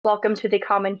Welcome to the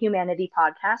Common Humanity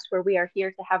podcast, where we are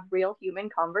here to have real human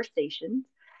conversations.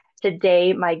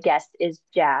 Today, my guest is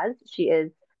Jazz. She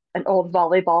is an old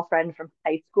volleyball friend from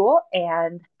high school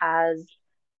and has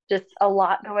just a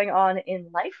lot going on in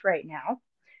life right now.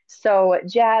 So,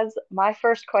 Jazz, my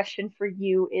first question for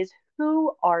you is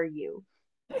who are you?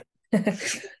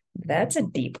 That's a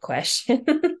deep question.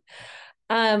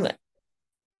 Um,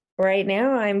 right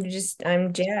now I'm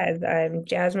Jazz. I'm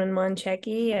Jasmine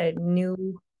Monchecki, a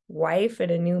new wife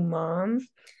and a new mom.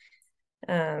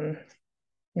 Um,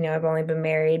 I've only been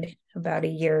married about a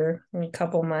year and a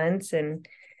couple months, and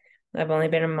I've only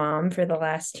been a mom for the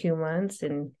last 2 months,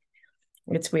 and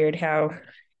it's weird how,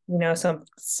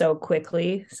 so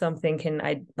quickly something can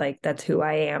I like that's who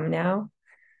I am now.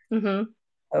 Hmm.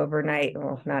 Overnight,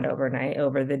 well, not overnight,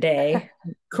 over the day,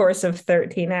 course of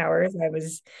 13 hours, I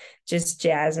was just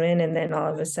Jasmine. And then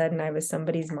all of a sudden, I was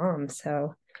somebody's mom.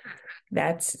 So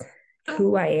that's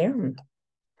who I am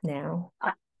now.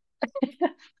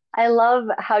 I love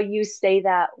how you say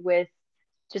that with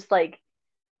just like,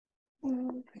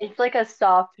 it's like a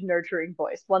soft, nurturing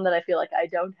voice, one that I feel like I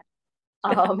don't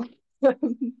have.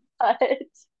 But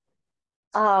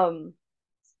um,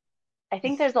 I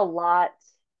think there's a lot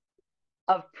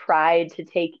of pride to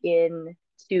take in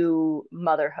to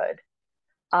motherhood,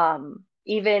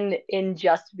 even in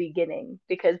just beginning,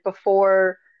 because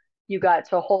before you got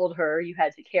to hold her, you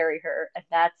had to carry her, and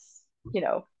that's,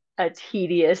 a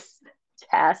tedious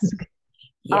task.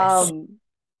 Yes. Um,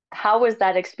 how was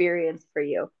that experience for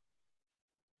you?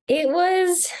 It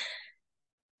was,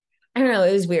 I don't know,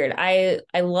 it was weird. I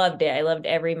loved it. I loved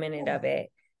every minute of it.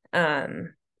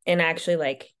 And actually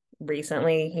like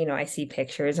recently, I see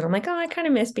pictures and I'm like, oh, I kind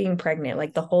of miss being pregnant.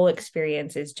 Like the whole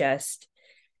experience is just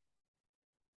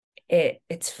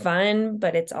it's fun,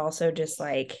 but it's also just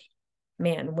like,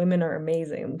 man, women are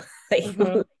amazing. Like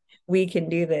Hmm. we can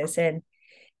do this. And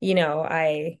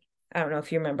I don't know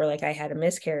if you remember, like I had a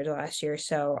miscarriage last year,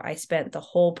 so I spent the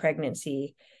whole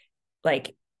pregnancy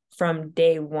like from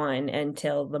day one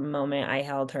until the moment I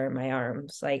held her in my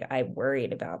arms. Like I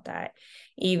worried about that. Right.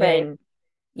 Even,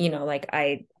 like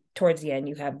I towards the end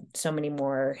you have so many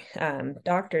more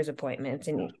doctor's appointments,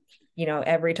 and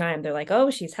every time they're like,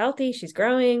 oh, she's healthy, she's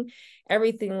growing,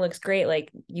 everything looks great.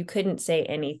 Like you couldn't say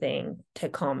anything to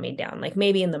calm me down. Like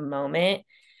maybe in the moment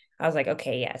I was like,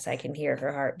 okay, yes, I can hear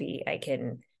her heartbeat, I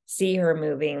can see her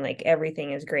moving, like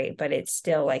everything is great, but it's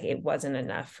still like it wasn't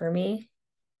enough for me.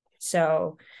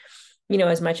 So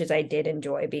as much as I did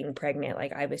enjoy being pregnant,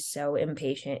 like I was so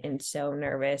impatient and so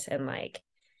nervous, and like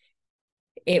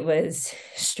it was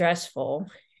stressful.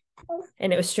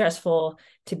 And it was stressful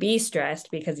to be stressed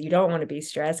because you don't want to be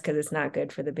stressed because it's not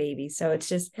good for the baby. So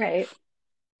Right.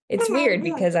 it's weird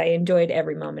because I enjoyed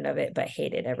every moment of it, but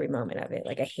hated every moment of it.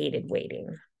 Like I hated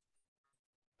waiting.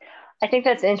 I think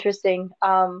that's interesting.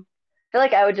 I feel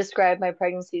like I would describe my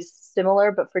pregnancies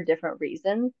similar, but for different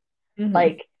reasons. Mm-hmm.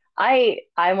 Like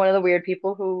I'm one of the weird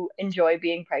people who enjoy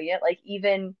being pregnant. Like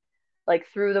even like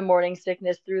through the morning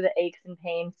sickness, through the aches and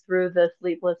pains, through the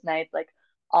sleepless nights, like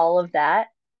all of that,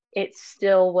 it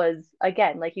still was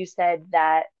again, like you said,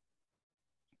 that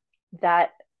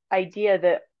idea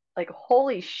that like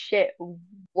holy shit,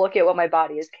 look at what my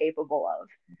body is capable of.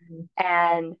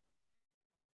 And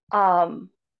um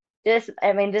this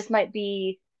might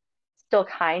be still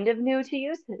kind of new to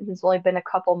you since it's only been a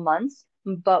couple months,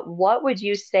 but what would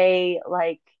you say,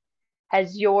 like,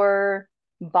 has your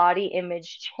body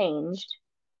image changed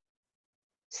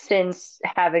since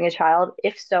having a child?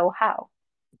 If so, how?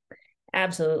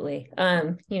 Absolutely.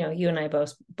 You and I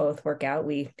both work out.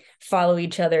 We follow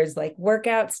each other's like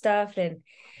workout stuff, and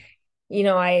you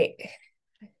know, I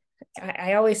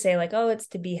I always say like, oh, it's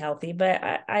to be healthy, but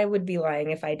I would be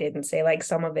lying if I didn't say like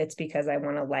some of it's because I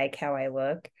want to like how I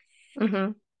look.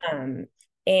 Hmm. Um,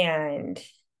 and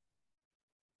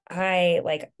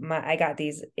I got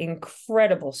these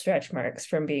incredible stretch marks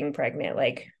from being pregnant,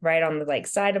 like right on the like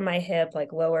side of my hip,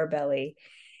 like lower belly.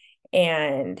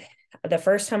 And the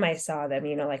first time I saw them,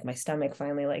 like my stomach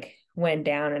finally like went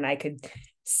down and I could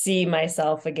see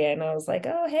myself again. I was like,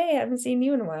 oh, hey, I haven't seen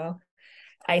you in a while.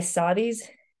 I saw these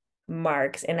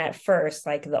marks, and at first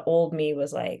like the old me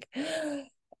was like,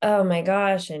 oh my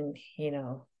gosh. And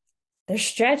they're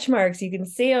stretch marks, you can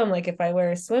see them, like if I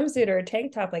wear a swimsuit or a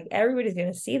tank top, like everybody's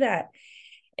gonna see that.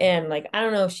 And like I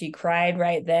don't know if she cried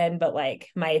right then, but like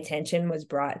my attention was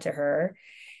brought to her,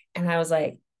 and I was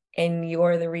like, and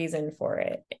you're the reason for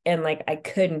it. And like I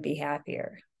couldn't be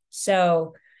happier.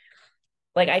 So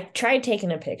like I tried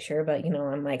taking a picture, but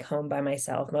I'm like home by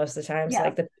myself most of the time, so Yeah.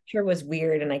 like the picture was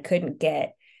weird and I couldn't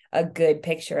get a good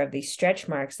picture of these stretch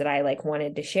marks that I like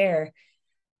wanted to share.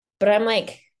 But I'm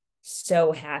like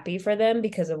so happy for them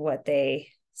because of what they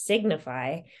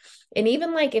signify. And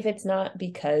even like if it's not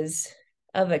because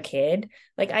of a kid,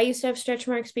 like I used to have stretch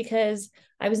marks because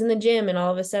I was in the gym and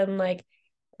all of a sudden like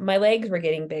my legs were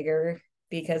getting bigger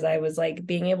because I was like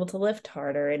being able to lift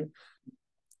harder. And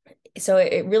so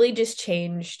it really just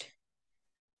changed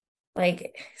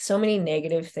like so many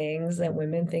negative things that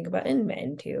women think about, and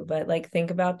men too, but like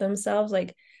think about themselves.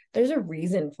 Like there's a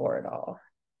reason for it all.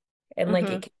 And like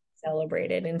Hmm. it can be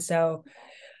celebrated. And so,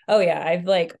 oh yeah, I've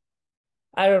like,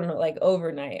 I don't know, like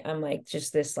overnight, I'm like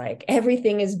just this like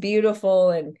everything is beautiful.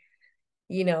 And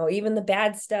even the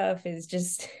bad stuff is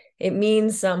just, it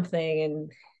means something.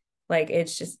 And like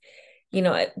it's just,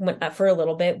 for a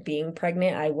little bit being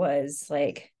pregnant, I was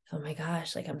like, oh my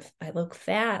gosh, like I look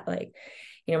fat, like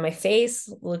my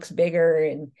face looks bigger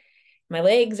and my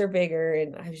legs are bigger,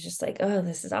 and I was just like, oh,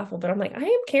 this is awful. But I'm like, I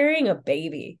am carrying a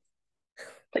baby.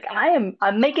 Like I'm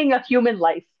making a human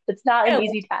life. It's not I an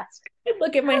easy task.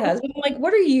 look at my husband, I'm like,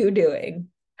 what are you doing?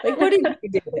 Like, what did you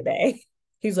do today?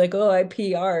 He's like, oh, I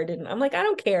PR'd. And I'm like, I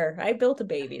don't care. I built a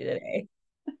baby today.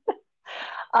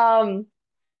 Um,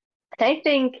 I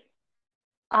think,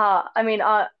 I mean,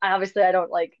 obviously I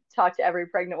don't like talk to every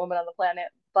pregnant woman on the planet,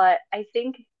 but I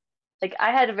think like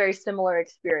I had a very similar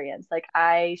experience. Like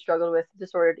I struggled with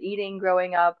disordered eating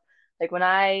growing up. Like when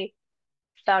I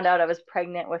found out I was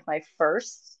pregnant with my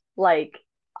first, like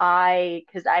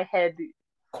because I had,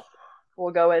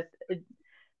 we'll go with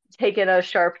taken a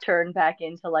sharp turn back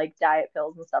into like diet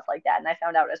pills and stuff like that. And I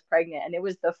found out I was pregnant. And it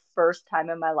was the first time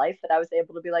in my life that I was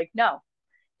able to be like, no,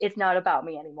 it's not about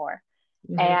me anymore.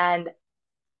 Mm-hmm. And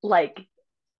like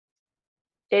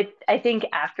I think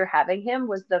after having him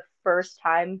was the first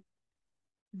time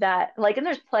that like, and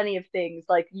there's plenty of things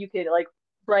like you could like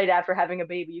right after having a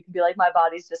baby, you can be like, my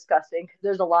body's disgusting. Cause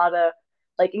there's a lot of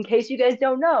like, in case you guys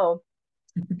don't know,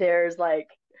 there's like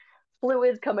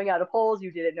fluids coming out of holes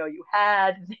you didn't know you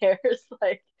had. There's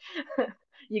like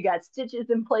you got stitches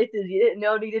in places you didn't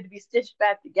know needed to be stitched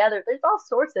back together. There's all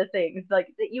sorts of things like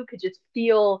that you could just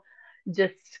feel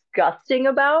disgusting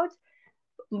about,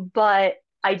 but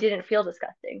I didn't feel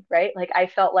disgusting, right? Like I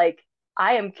felt like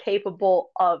I am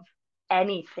capable of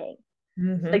anything. Like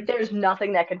Mm-hmm. there's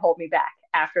nothing that can hold me back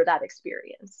after that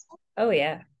experience. Oh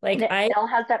yeah. And Like it all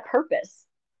has that purpose.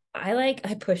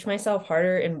 I push myself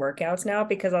harder in workouts now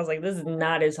because I was like, this is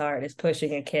not as hard as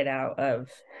pushing a kid out of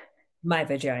my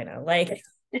vagina. Like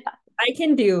Yeah. I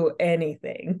can do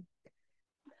anything.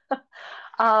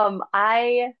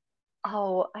 I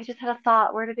oh, I just had a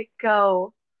thought. Where did it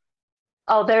go?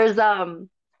 Oh, there's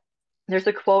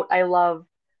a quote I love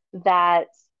that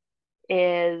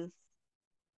is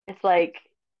it's like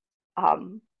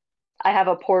um I have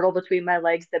a portal between my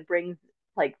legs that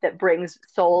brings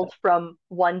souls from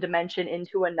one dimension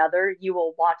into another. You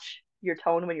will watch your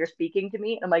tone when you're speaking to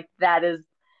me. I'm like, that is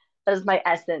my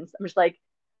essence. I'm just like,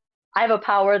 I have a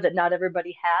power that not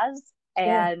everybody has.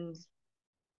 Yeah. And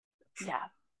yeah,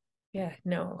 Yeah,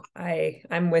 no,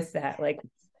 I'm with that. Like,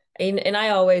 and I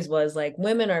always was like,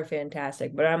 women are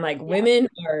fantastic, but I'm like, yeah, women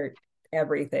are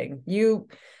everything.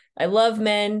 I love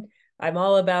men. I'm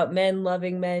all about men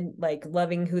loving men, like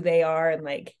loving who they are and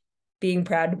like being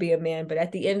proud to be a man. But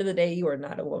at the end of the day, you are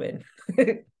not a woman.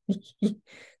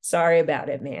 Sorry about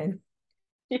it, man.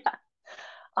 yeah.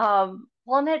 Well,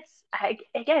 and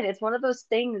again, it's one of those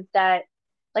things that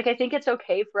like I think it's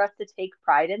okay for us to take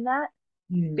pride in that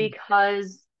Mm.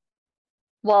 because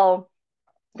well,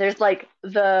 there's like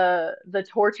the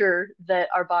torture that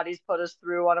our bodies put us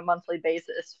through on a monthly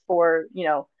basis for,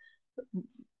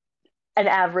 an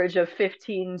average of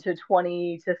 15 to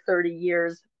 20 to 30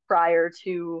 years prior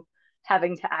to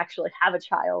having to actually have a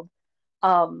child,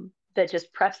 that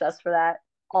just preps us for that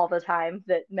all the time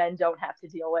that men don't have to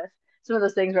deal with. Some of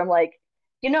those things where I'm like,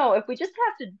 if we just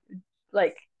have to,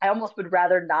 like, I almost would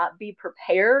rather not be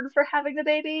prepared for having the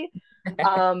baby,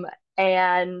 um,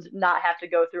 and not have to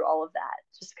go through all of that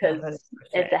just because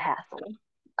it's a 100%.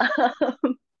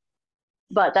 hassle.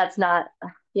 But that's not,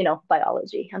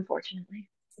 biology, unfortunately.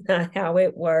 Not how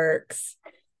it works.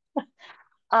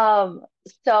 Um,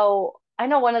 so I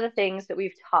know one of the things that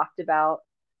we've talked about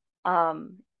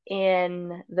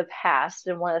in the past,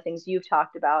 and one of the things you've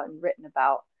talked about and written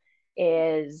about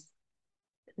is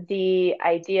the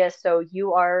idea. So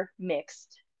you are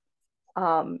mixed. I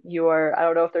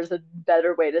don't know if there's a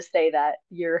better way to say that.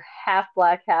 You're half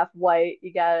black, half white.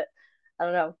 I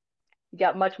don't know, you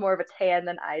got much more of a tan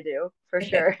than I do, for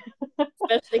sure.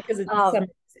 Especially because the Um, summer's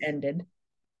ended.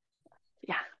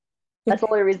 yeah, that's the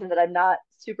only reason that I'm not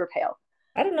super pale.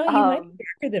 I don't know, you might Um, be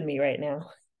darker than me right now.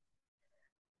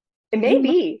 it may You might,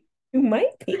 be. you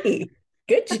might be.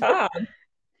 Good job.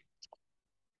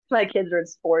 My kids are in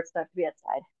sports, not to be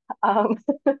outside.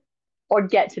 Um, or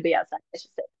get to be outside, I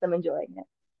should say. I'm enjoying it.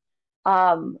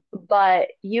 But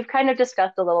you've kind of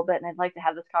discussed a little bit, and I'd like to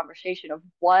have this conversation of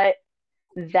what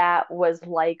that was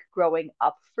like growing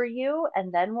up for you,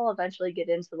 and then we'll eventually get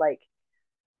into like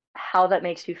how that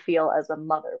makes you feel as a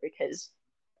mother, because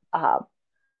um,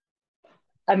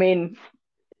 I mean,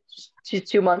 she's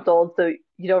 2 months old, so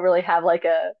you don't really have like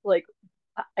a like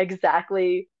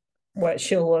exactly What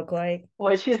she'll look like.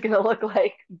 what she's gonna look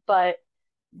like, but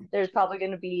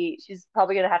she's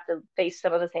probably gonna have to face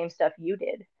some of the same stuff you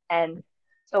did. And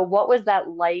so what was that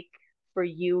like for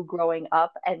you growing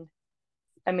up? And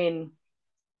I mean,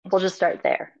 we'll just start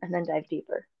there and then dive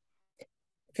deeper.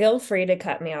 Feel free to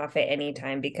cut me off at any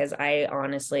time because I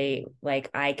honestly, like,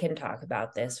 I can talk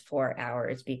about this for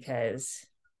hours because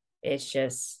it's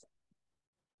just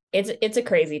it's a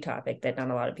crazy topic that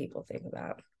not a lot of people think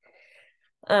about.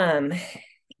 Um,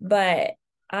 but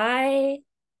I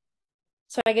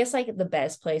so I guess like the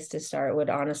best place to start would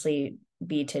honestly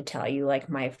be to tell you like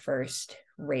my first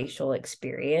racial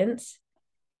experience.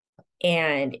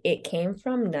 And it came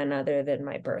from none other than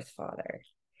my birth father.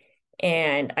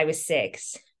 And I was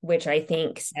 6, which I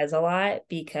think says a lot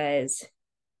because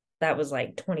that was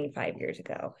like 25 years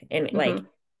ago. And like Mm-hmm.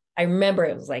 I remember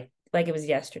it was like it was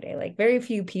yesterday. Like very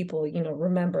few people,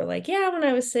 remember like, yeah, when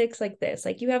I was 6, like this.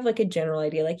 Like you have like a general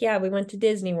idea, like, yeah, we went to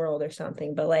Disney World or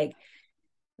something, but like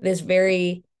this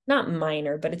very not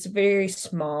minor, but it's a very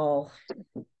small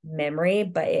memory,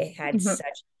 but it had Mm-hmm.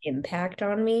 such impact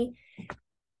on me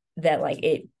that like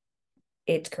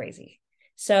it's crazy.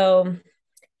 So,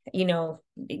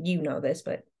 this,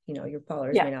 but your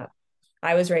followers Yeah. may not.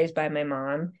 I was raised by my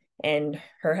mom and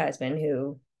her husband,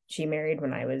 who she married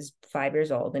when I was 5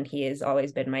 years old, and he has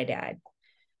always been my dad,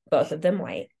 both of them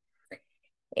white.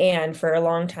 And for a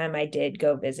long time, I did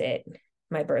go visit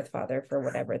my birth father for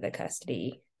whatever the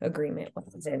custody agreement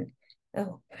was. And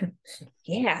oh,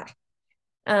 yeah.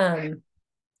 Um,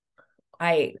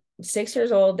 I 6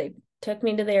 years old, they took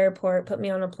me to the airport, put me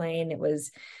on a plane. It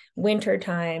was winter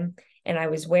time, and I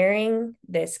was wearing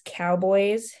this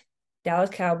Dallas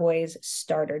Cowboys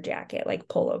starter jacket, like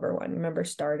pullover one. Remember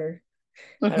starter?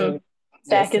 I don't Mm-hmm. even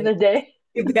Back exist in the day.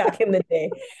 back in the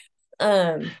day.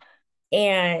 Um,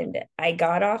 and I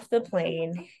got off the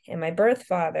plane, and my birth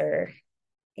father,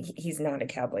 he's not a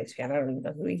Cowboys fan. I don't even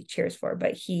know who he cheers for,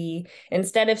 but he,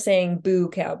 instead of saying boo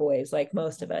Cowboys, like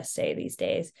most of us say these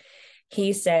days,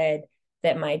 he said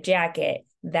that my jacket,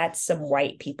 that's some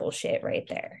white people shit right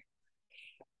there.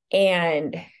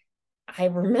 And I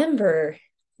remember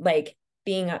like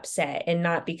being upset, and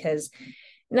not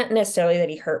necessarily that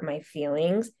he hurt my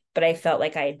feelings, but I felt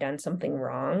like I had done something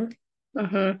wrong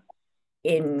Mm-hmm.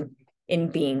 in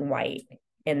being white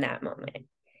in that moment.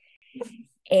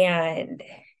 And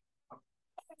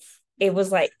it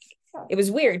was like it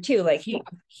was weird too. Like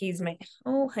he's my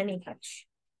oh honey hush.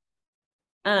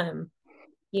 Um,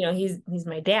 he's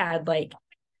my dad. Like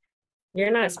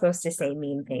you're not supposed to say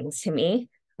mean things to me.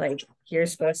 Like you're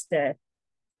supposed to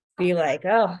be like,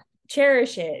 oh,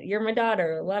 cherish it. You're my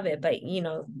daughter, love it. But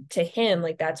to him,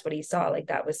 like that's what he saw. Like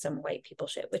that was some white people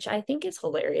shit, which I think is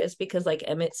hilarious because like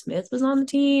Emmett Smith was on the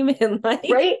team and like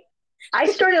Right? I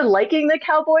started liking the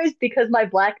Cowboys because my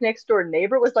black next door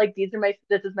neighbor was like, this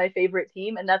is my favorite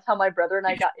team. And that's how my brother and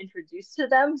I got introduced to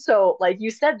them. So like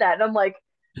you said that, and I'm like,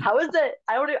 how is that?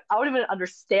 I would even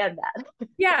understand that.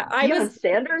 yeah, I Deion was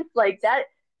Sanders, like that,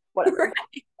 whatever.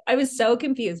 I was so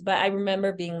confused, but I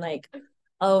remember being like,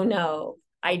 oh no,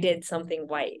 I did something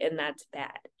white and that's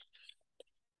bad.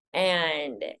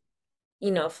 And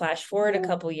flash forward a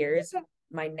couple years,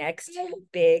 my next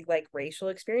big like racial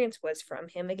experience was from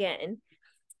him again.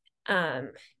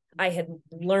 um I had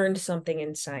learned something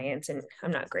in science, and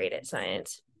I'm not great at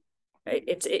science.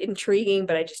 It's intriguing,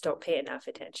 but I just don't pay enough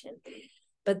attention.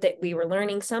 But that we were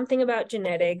learning something about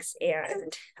genetics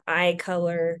and eye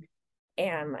color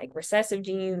and like recessive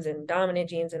genes and dominant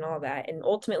genes and all that. And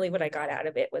ultimately what I got out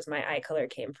of it was my eye color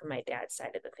came from my dad's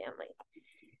side of the family.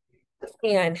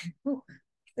 And oh,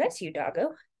 that's you,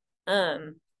 doggo.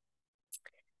 um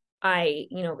I,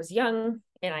 was young,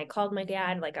 and I called my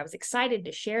dad. Like I was excited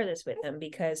to share this with him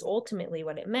because ultimately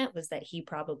what it meant was that he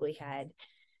probably had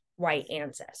white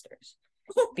ancestors.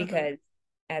 Because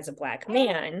as a black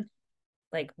man,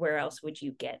 like where else would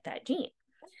you get that gene?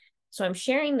 So I'm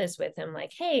sharing this with him,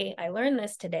 like, hey, I learned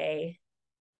this today.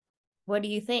 What do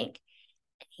you think?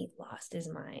 And he lost his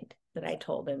mind that I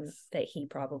told him that he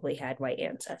probably had white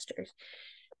ancestors.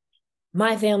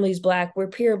 My family's black, we're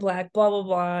pure black, blah blah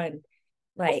blah. And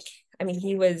like, I mean,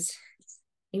 he was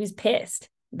pissed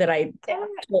that I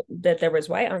told, that there was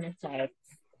white on his side.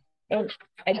 And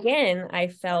again, I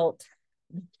felt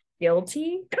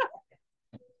guilty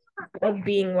of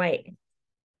being white.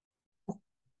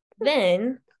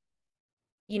 Then,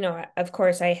 of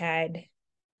course, I had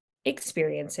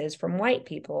experiences from white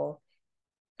people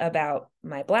about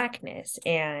my blackness,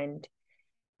 and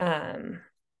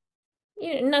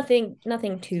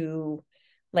nothing too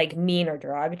like mean or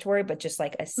derogatory, but just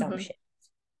like assumptions,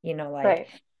 like, Right.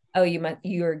 oh,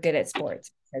 you're good at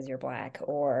sports because you're black,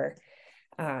 or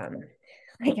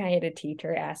like I had a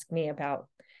teacher ask me about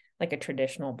like a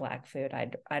traditional black food.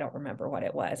 I don't remember what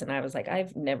it was, and I was like,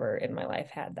 I've never in my life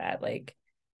had that. Like,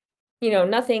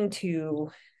 nothing too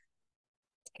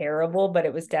terrible, but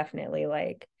it was definitely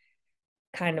like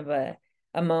kind of a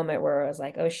moment where I was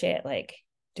like, oh shit, like,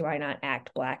 do I not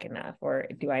act black enough, or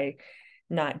do I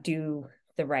not do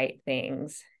the right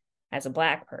things as a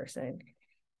black person?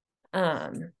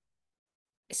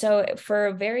 So for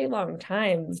a very long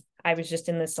time, I was just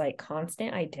in this like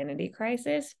constant identity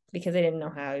crisis because I didn't know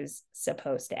how I was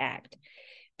supposed to act,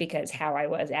 because how I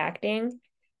was acting,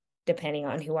 depending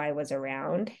on who I was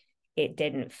around, it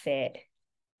didn't fit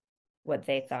what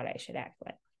they thought I should act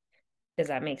like. Does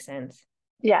that make sense?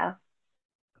 Yeah.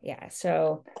 Yeah.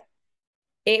 So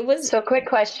it was. So quick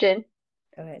question.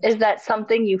 Go ahead. Is that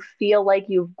something you feel like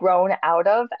you've grown out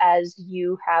of as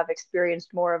you have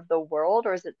experienced more of the world,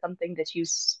 or is it something that you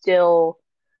still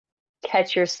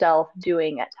catch yourself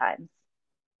doing at times?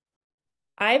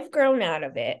 I've grown out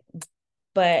of it,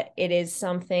 but it is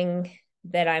something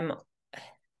that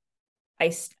I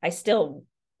still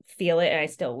feel it and I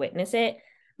still witness it.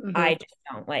 I just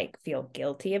don't like feel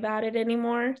guilty about it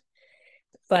anymore.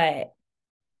 But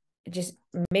just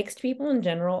mixed people in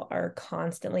general are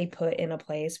constantly put in a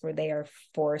place where they are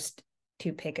forced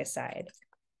to pick a side.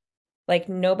 Like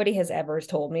nobody has ever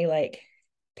told me like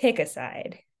pick a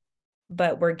side,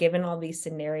 but we're given all these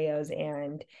scenarios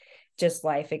and just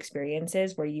life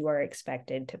experiences where you are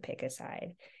expected to pick a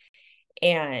side.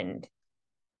 And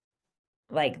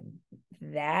like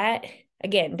that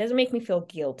again doesn't make me feel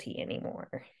guilty anymore,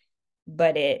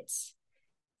 but it's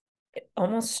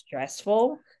almost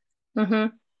stressful Mm-hmm.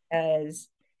 as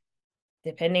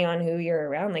depending on who you're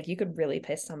around, like you could really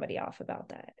piss somebody off about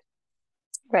that.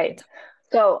 Right. It's,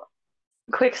 So,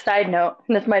 quick side note,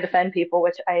 and this might offend people,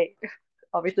 which I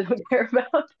obviously don't care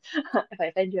about. If I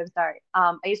offend you, I'm sorry.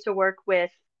 I used to work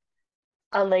with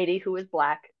a lady who was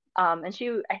black. And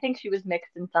I think she was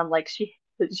mixed in some, like she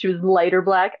was lighter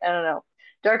black. I don't know,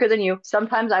 darker than you.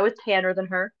 Sometimes I was tanner than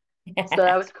her, so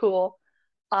that was cool.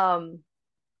 Um,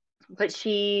 but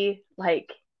she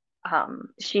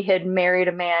had married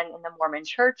a man in the Mormon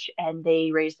church, and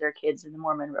they raised their kids in the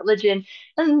Mormon religion.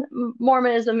 And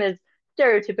Mormonism is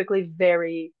stereotypically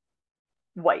very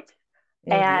white.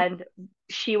 mm-hmm. And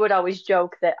she would always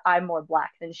joke that I'm more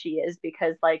black than she is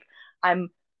because like I'm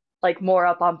like more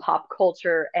up on pop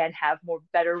culture and have more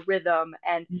better rhythm.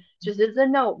 And just as a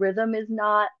note, rhythm is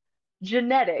not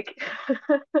genetic.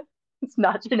 It's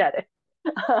not genetic.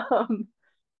 Um,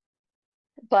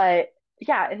 but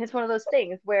yeah, and it's one of those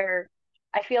things where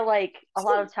I feel like a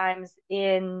lot of times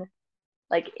in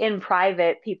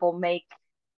private, people make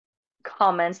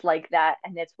comments like that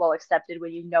and it's well accepted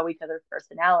when you know each other's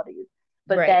personalities.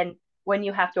 But Right. then when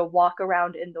you have to walk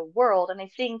around in the world, and I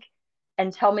think,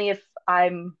 and tell me if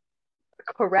I'm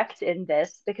correct in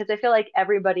this, because I feel like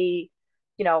everybody,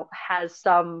 has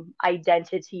some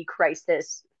identity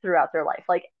crisis throughout their life.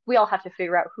 Like we all have to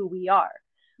figure out who we are.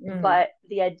 Mm-hmm. But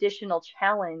the additional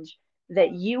challenge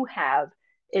that you have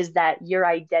is that your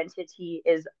identity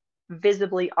is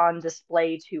visibly on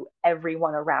display to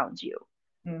everyone around you.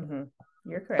 Mm-hmm.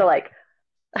 You're So correct.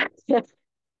 like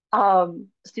so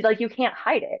like you can't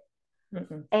hide it.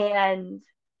 Mm-hmm. And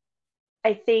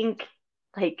I think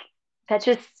like that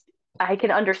just I can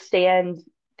understand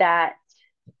that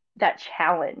that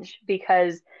challenge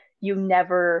because you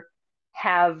never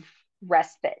have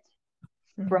respite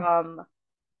Mm-hmm. from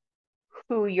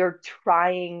who you're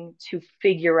trying to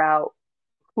figure out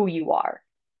who you are.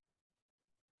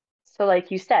 So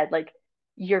like you said, like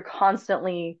you're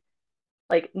constantly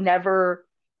like never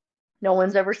no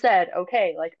one's ever said,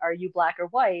 okay, like are you black or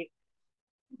white?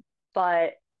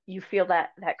 But you feel that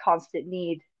constant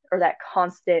need or that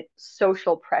constant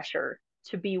social pressure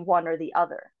to be one or the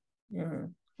other. Mm-hmm.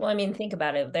 Well, I mean, think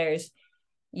about it. There's,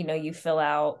 you fill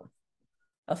out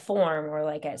a form or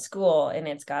like at school and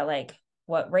it's got like,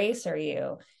 what race are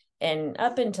you? And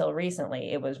up until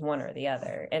recently, it was one or the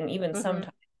other. And even Mm-hmm.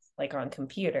 sometimes, like on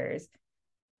computers,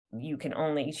 you can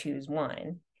only choose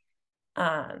one.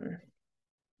 Um,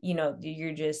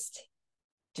 you're just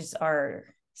our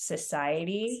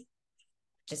society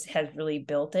just has really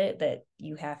built it that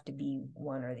you have to be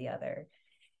one or the other.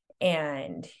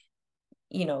 And,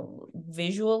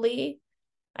 visually,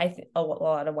 a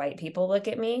lot of white people look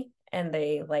at me and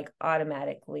they like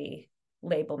automatically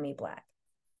label me Black.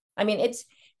 I mean,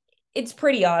 it's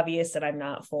pretty obvious that I'm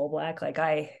not full Black. Like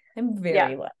I'm Yeah.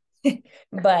 very light,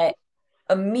 but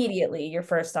immediately your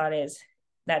first thought is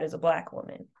that is a Black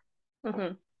woman.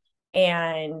 Hmm.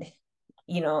 And,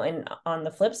 and on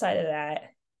the flip side of that,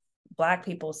 Black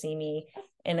people see me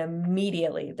and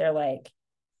immediately they're like,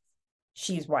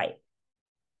 she's white.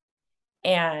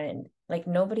 And like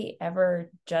nobody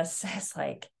ever just says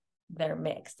like they're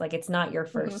mixed. Like it's not your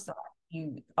Hmm. first thought.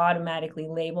 You automatically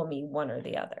label me one or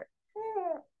the other.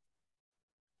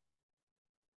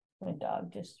 My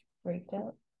dog just freaked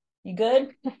out. You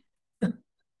good?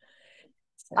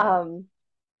 So Um,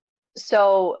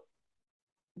 so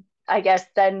I guess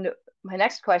then my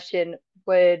next question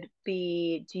would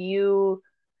be,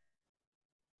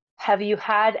 have you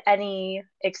had any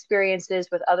experiences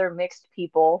with other mixed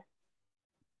people?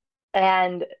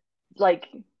 And like,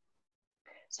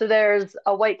 so there's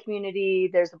a white community,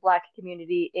 there's a Black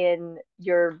community in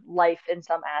your life in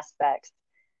some aspects.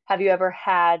 Have you ever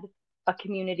had a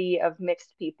community of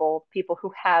mixed people, people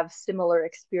who have similar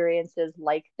experiences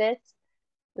like this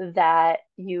that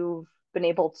you've been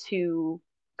able to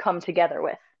come together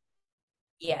with?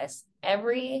 yes,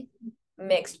 every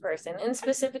mixed person, and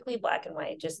specifically Black and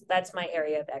white, just that's my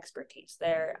area of expertise.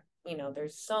 There's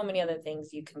so many other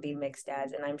things you can be mixed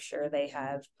as, and I'm sure they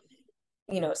have,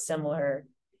 similar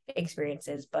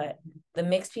experiences. But the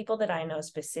mixed people that I know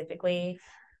specifically,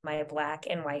 my Black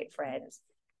and white friends,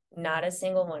 not a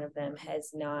single one of them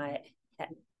has not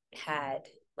had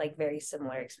like very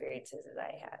similar experiences as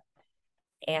I have.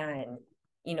 And,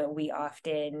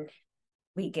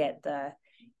 we get the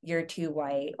you're too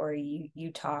white or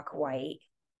you talk white.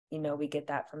 We get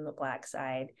that from the Black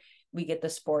side. We get the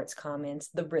sports comments,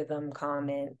 the rhythm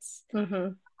comments, Hmm.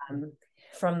 um,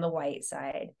 from the white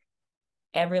side.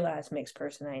 Every last mixed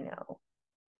person I know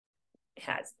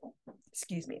has,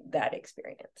 excuse me, that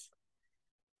experience.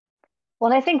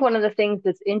 Well, and I think one of the things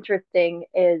that's interesting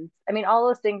is, I mean, all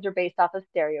those things are based off of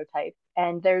stereotypes,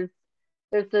 and there's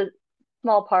a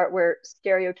small part where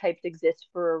stereotypes exist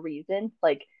for a reason.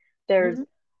 Like there's Mm-hmm.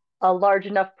 a large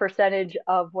enough percentage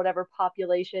of whatever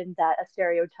population that a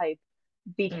stereotype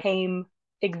Mm-hmm. became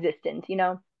existent, you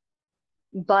know?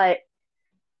 But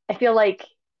I feel like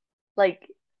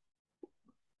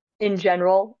in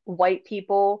general, white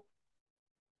people,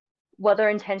 whether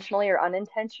intentionally or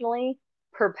unintentionally,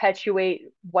 perpetuate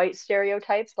white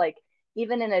stereotypes, like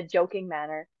even in a joking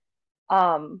manner,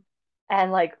 um,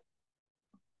 and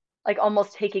like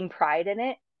almost taking pride in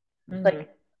it. Mm-hmm. Like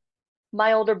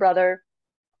my older brother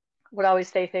would always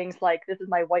say things like, "This is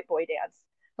my white boy dance."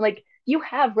 I'm like, you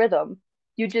have rhythm.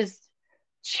 You just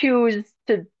choose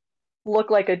to look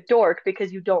like a dork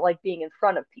because you don't like being in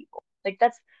front of people. Like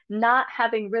that's not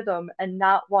having rhythm and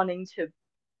not wanting to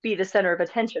be the center of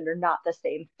attention are not the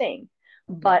same thing.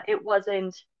 But Mm-hmm. it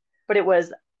wasn't, but it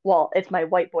was, well, it's my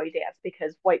white boy dance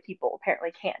because white people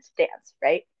apparently can't dance,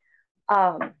 right?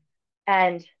 Um,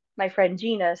 and my friend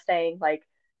Gina saying like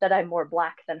that I'm more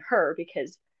Black than her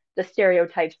because the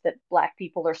stereotypes that Black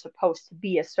people are supposed to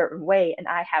be a certain way and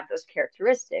I have those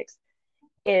characteristics,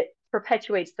 it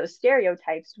perpetuates those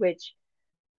stereotypes, which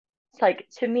it's like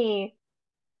to me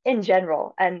in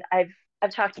general, and I've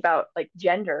talked about like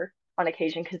gender on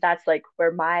occasion because that's like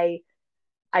where my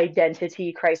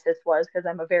identity crisis was because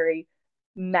I'm a very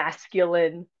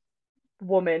masculine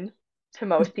woman to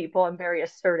most people. I'm very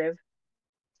assertive.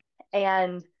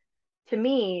 And to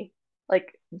me,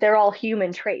 like they're all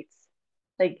human traits.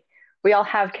 Like we all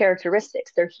have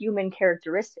characteristics. They're human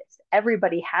characteristics.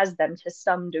 Everybody has them to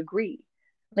some degree.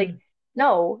 Like,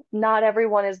 no, not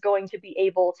everyone is going to be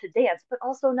able to dance, but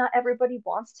also not everybody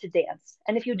wants to dance.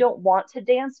 And if you don't want to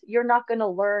dance, you're not going to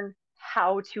learn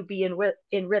how to be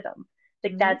in rhythm.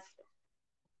 Like Mm-hmm. that's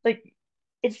like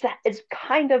it's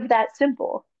kind of that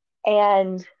simple.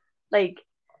 And like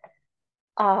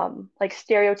like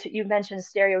stereotype you mentioned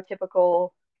stereotypical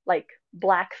like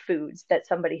Black foods that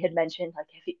somebody had mentioned like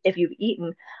if you've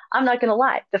eaten, I'm not gonna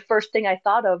lie, the first thing I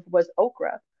thought of was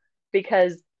okra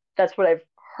because that's what I've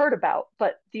heard about,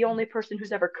 but the only person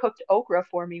who's ever cooked okra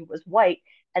for me was white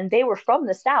and they were from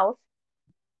the South,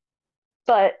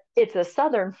 but it's a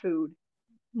Southern food,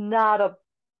 not a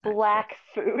Gotcha. Black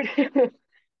food.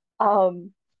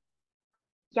 um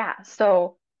yeah,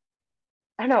 so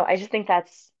I don't know, I just think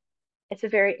that's it's a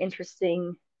very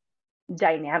interesting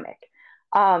dynamic.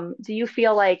 Do you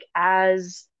feel like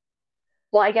as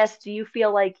well, I guess, do you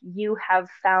feel like you have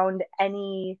found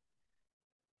any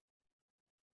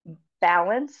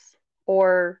balance,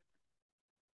 or,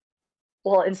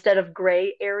 well, instead of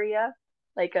gray area,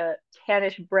 like a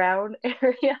tannish brown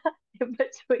area in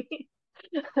between.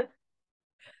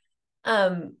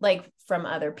 Like from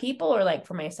other people or like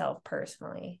for myself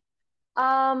personally?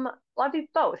 Well, I'd be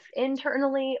both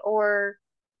internally or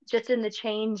just in the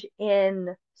change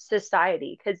in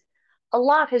society, because a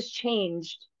lot has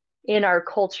changed in our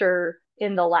culture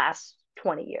in the last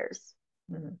 20 years.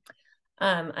 Mhm.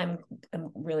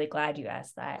 I'm really glad you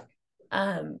asked that.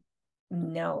 Um,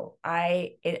 no,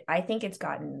 I think it's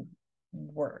gotten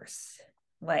worse.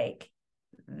 Like,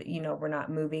 we're not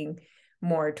moving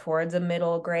more towards a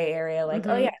middle gray area, like,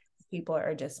 oh yeah, Hmm. people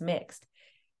are just mixed.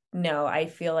 No, I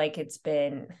feel like it's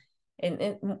been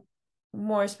in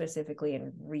more specifically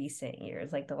in recent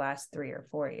years, like the last 3 or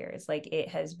 4 years, like it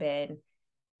has been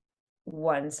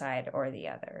one side or the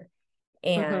other. Hmm.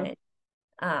 And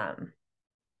um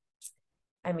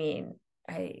I mean,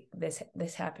 I this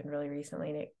happened really recently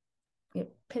and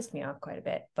it pissed me off quite a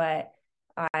bit, but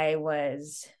I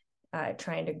was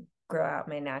trying to grow out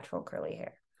my natural curly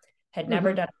hair. Had never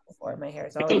Hmm. done it before. My hair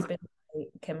has always been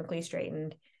chemically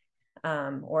straightened,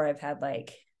 or I've had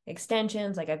like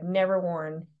extensions. Like I've never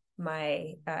worn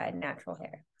my natural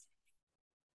hair.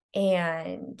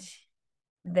 And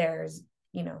there's,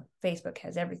 Facebook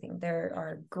has everything. There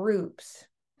are groups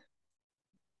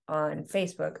on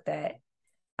Facebook that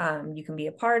you can be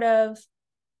a part of.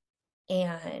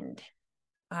 And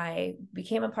I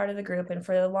became a part of the group. And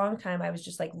for a long time, I was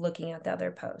just like looking at the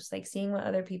other posts, like seeing what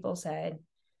other people said,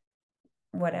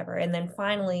 whatever. And then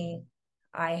finally,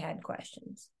 I had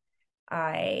questions.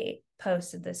 I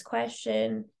posted this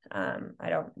question. I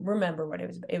don't remember what it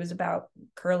was. It was about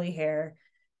curly hair.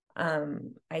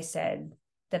 I said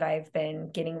that I've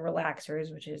been getting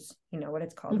relaxers, which is, what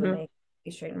it's called when Hmm.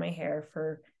 they straighten my hair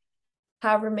for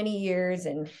however many years,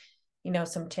 and,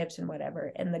 some tips and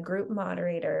whatever. And the group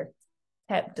moderator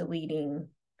kept deleting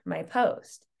my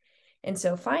post. And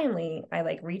so finally I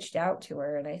like reached out to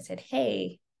her and I said,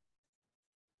 hey,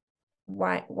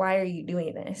 why are you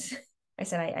doing this? I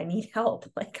said, I need help.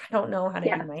 Like, I don't know how to do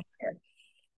Yeah. my hair.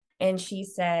 And she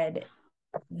said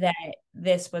that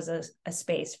this was a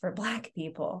space for Black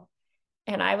people.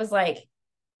 And I was like,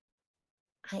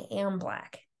 I am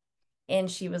Black. And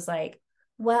she was like,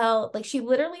 well, like she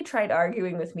literally tried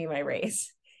arguing with me my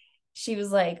race. She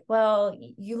was like, well,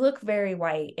 you look very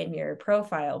white in your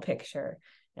profile picture.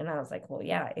 And I was like, well,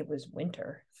 yeah, it was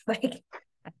winter. Like,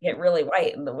 I get really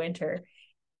white in the winter.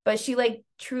 But she like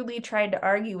truly tried to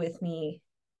argue with me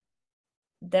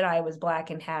that I was Black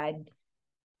and had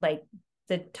like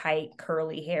the tight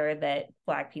curly hair that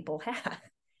Black people have.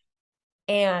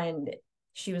 And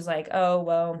she was like, oh,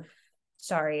 well,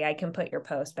 sorry, I can put your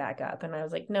post back up. And I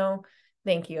was like, no,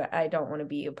 thank you. I don't want to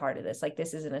be a part of this. Like,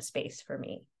 this isn't a space for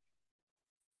me.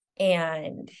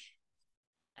 And,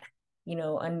 you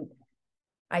know,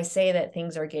 I say that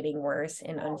things are getting worse.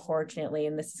 And unfortunately,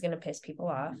 and this is going to piss people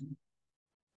off,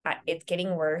 it's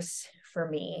getting worse for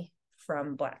me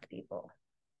from Black people.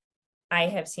 I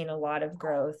have seen a lot of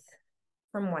growth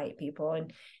from white people.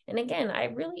 And again, I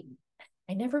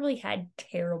never really had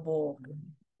terrible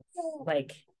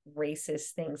like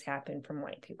racist things happen from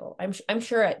white people. I'm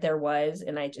sure there was,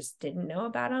 and I just didn't know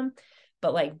about them.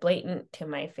 But like blatant to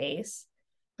my face,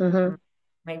 Hmm.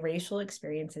 my racial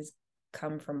experiences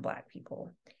come from Black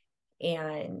people,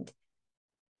 and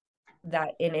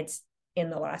it's in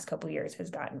the last couple of years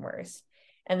has gotten worse.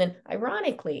 And then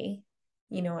ironically,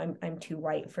 I'm too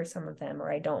white for some of them,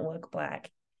 or I don't look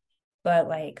Black. But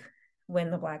like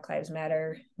when the Black Lives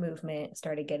Matter movement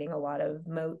started getting a lot of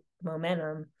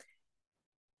momentum,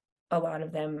 a lot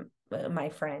of them, my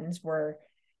friends, were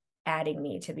adding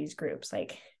me to these groups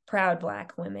like Proud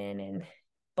Black Women and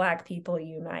Black People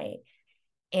Unite.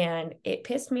 And it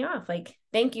pissed me off. Like,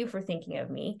 thank you for thinking of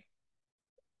me.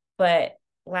 But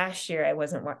last year, I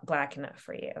wasn't Black enough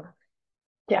for you. My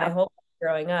Yeah. whole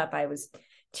growing up, I was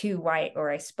too white or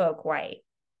I spoke white.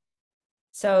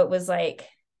 So it was like,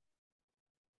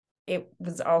 it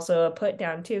was also a put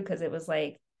down too, because it was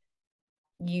like,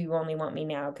 you only want me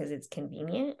now because it's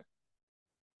convenient,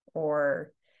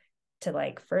 or to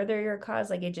like further your cause.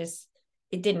 Like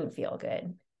it didn't feel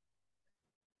good.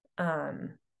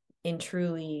 Um, and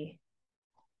truly,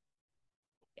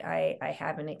 I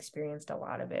haven't experienced a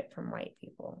lot of it from white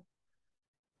people,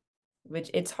 which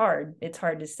it's hard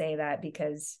to say that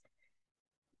because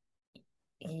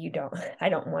you don't I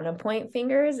don't want to point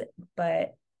fingers,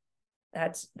 but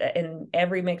that's in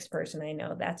every mixed person I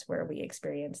know, that's where we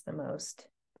experience the most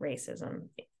racism,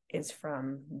 is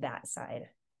from that side.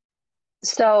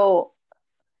 So,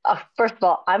 first of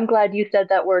all, I'm glad you said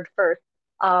that word first.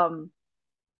 Um,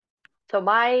 So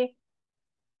my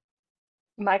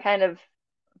kind of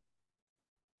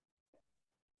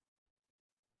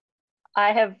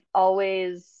I have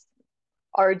always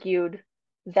argued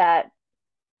that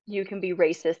you can be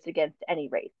racist against any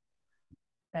race.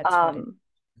 That's funny. Um,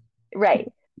 right.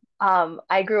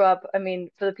 I grew up, I mean,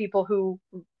 for the people who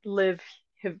live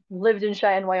have lived in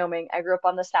Cheyenne, Wyoming, I grew up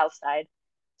on the south side.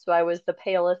 So I was the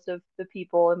palest of the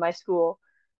people in my school.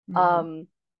 Mm-hmm. Um,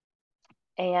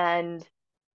 and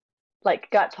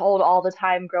like got told all the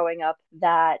time growing up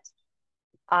that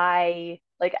I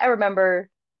remember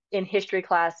in history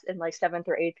class in like seventh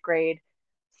or eighth grade,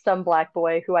 some black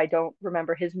boy who I don't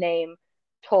remember his name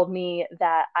told me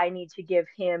that I need to give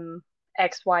him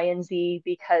X, Y, and Z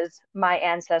because my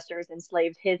ancestors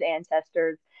enslaved his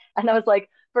ancestors. And I was like,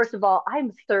 first of all,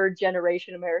 I'm third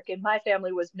generation American. My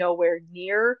family was nowhere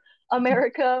near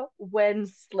America when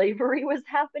slavery was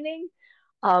happening.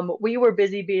 We were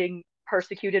busy being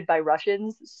persecuted by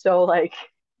Russians, so like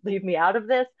leave me out of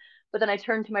this. But then I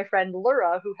turned to my friend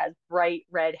Laura, who has bright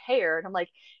red hair, and I'm like,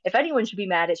 if anyone should be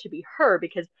mad, it should be her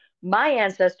because my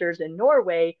ancestors in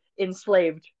Norway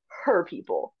enslaved her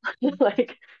people.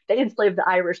 Like they enslaved the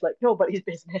Irish like nobody's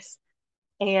business.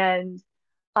 And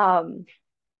um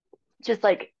just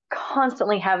like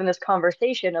constantly having this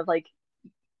conversation of like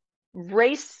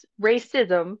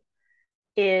racism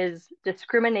is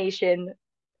discrimination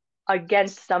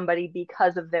against somebody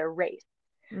because of their race,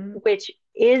 Mm-hmm. which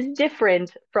is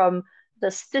different from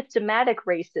the systematic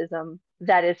racism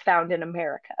that is found in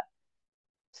America.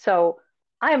 So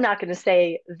I am not going to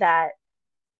say that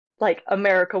like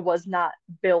America was not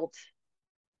built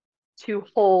to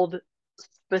hold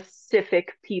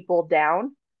specific people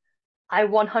down. I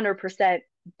 100%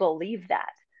 believe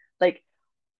that. Like,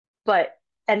 but,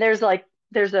 and there's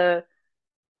a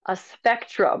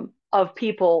spectrum of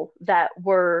people that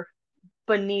were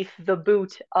beneath the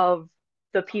boot of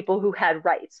the people who had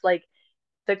rights. Like,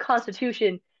 the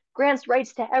Constitution grants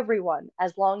rights to everyone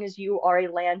as long as you are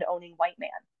a land owning white man.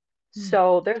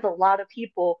 So there's a lot of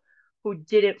people who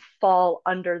didn't fall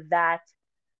under that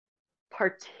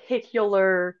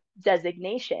particular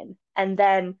designation. And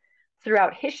then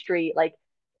throughout history, like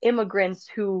immigrants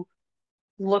who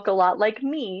look a lot like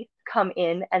me come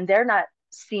in and they're not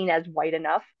seen as white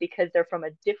enough because they're from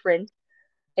a different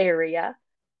area.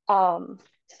 Um,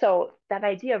 so that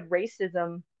idea of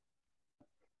racism,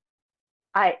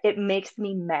 it makes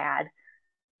me mad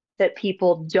that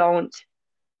people don't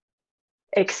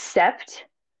accept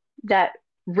that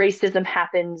racism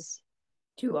happens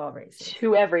To all races.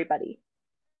 to everybody.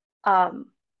 Um,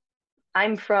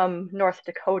 I'm from North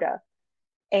Dakota,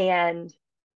 and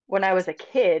when I was a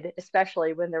kid,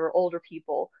 especially when there were older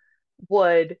people,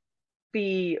 would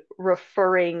be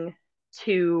referring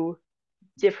to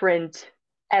different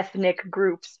ethnic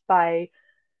groups by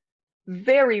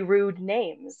very rude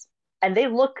names. And they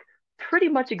look pretty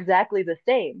much exactly the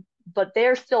same, but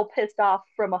they're still pissed off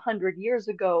from 100 years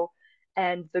ago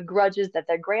and the grudges that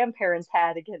their grandparents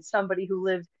had against somebody who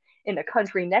lived in a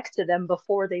country next to them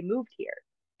before they moved here.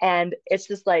 And it's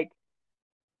just like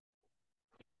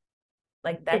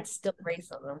Like it's that's still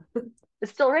racism.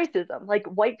 it's still racism. Like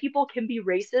white people can be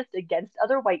racist against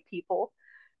other white people,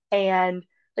 and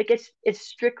like it's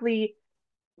strictly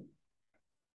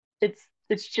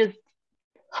it's just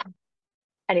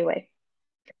anyway.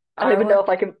 I don't even Our know if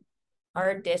I can.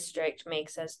 our district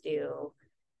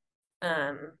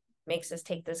um makes us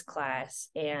take this class,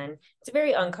 and it's a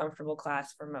very uncomfortable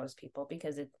class for most people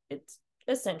because it's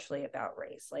essentially about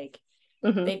race. Like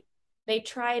Mhm. they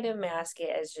try to mask it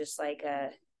as just like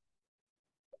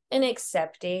an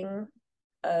accepting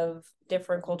of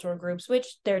different cultural groups,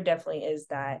 which there definitely is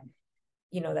that,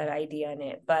 that idea in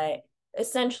it. But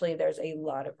essentially, there's a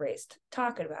lot of race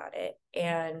talking about it.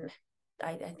 And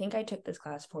I think I took this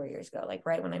class 4 years ago, like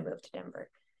right when I moved to Denver.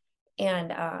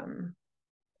 And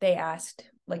they asked,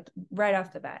 like right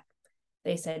off the bat,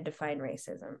 they said, define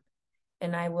racism.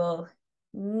 And I will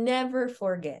never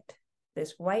forget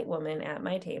this white woman at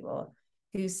my table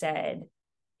who said,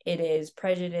 it is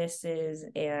prejudices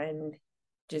and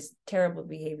just terrible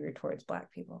behavior towards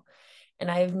Black people. And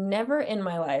I've never in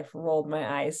my life rolled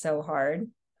my eyes so hard,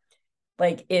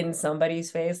 like in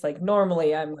somebody's face. Like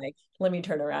normally I'm like, let me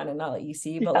turn around and not let you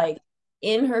see. But Yeah. like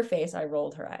in her face, I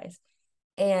rolled her eyes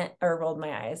or rolled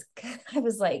my eyes. I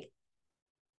was like,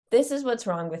 this is what's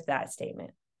wrong with that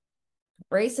statement.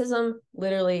 Racism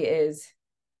literally is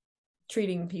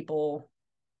treating people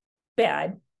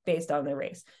bad based on their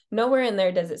race. Nowhere in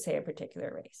there does it say a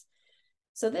particular race.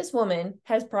 So this woman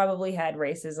has probably had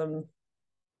racism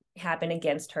happen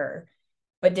against her,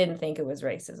 but didn't think it was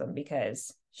racism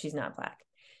because she's not Black.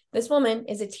 This woman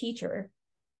is a teacher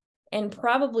and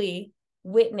probably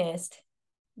witnessed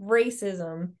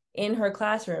racism in her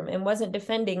classroom and wasn't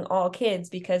defending all kids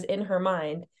because in her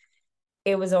mind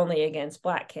it was only against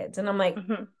Black kids. And I'm like,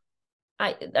 Mm-hmm.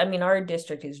 I mean, our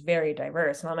district is very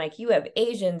diverse. And I'm like, you have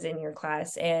Asians in your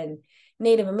class and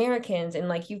Native Americans, and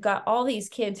like you've got all these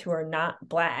kids who are not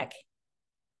Black,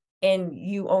 and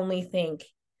you only think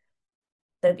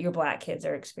that your Black kids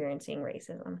are experiencing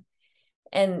racism.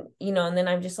 And, you know, and then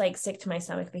I'm just like sick to my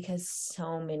stomach because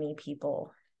so many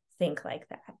people think like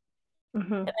that.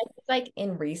 Mm-hmm. And I think like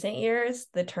in recent years,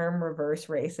 the term reverse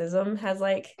racism has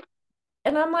like,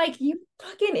 and I'm like, you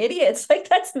fucking idiots. Like,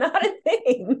 that's not a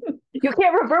thing. You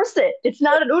can't reverse it. It's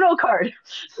not an Uno card.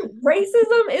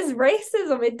 Racism is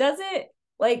racism. It doesn't,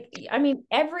 like, I mean,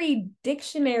 every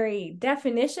dictionary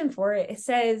definition for it, it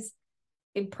says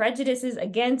it prejudices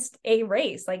against a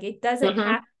race. Like, it doesn't Mm-hmm.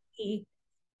 have to be,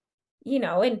 you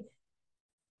know, and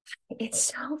it's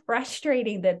so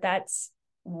frustrating that that's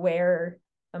where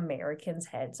Americans'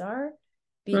 heads are,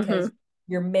 Mm-hmm. because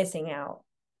you're missing out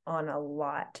on a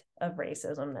lot of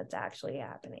racism that's actually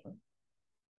happening.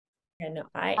 And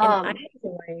I Um,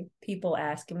 enjoy people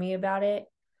asking me about it,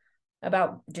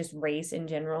 about just race in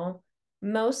general,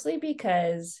 mostly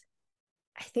because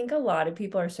I think a lot of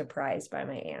people are surprised by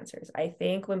my answers. I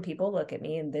think when people look at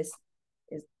me, and this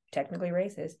is technically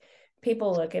racist,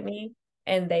 people look at me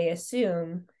and they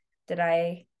assume that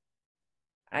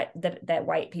that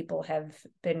white people have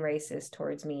been racist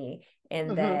towards me, and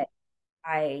mm-hmm. that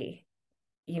I,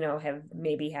 you know, have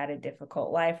maybe had a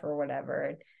difficult life or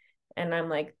whatever. And I'm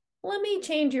like, let me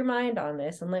change your mind on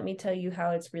this and let me tell you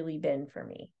how it's really been for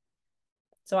me.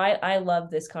 So I love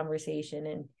this conversation,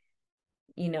 and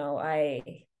you know,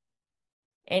 I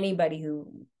anybody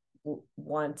who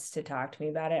wants to talk to me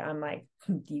about it, I'm like,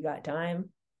 you got time?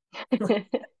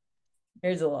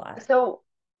 There's a lot. So,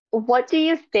 what do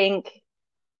you think?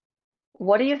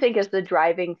 What do you think is the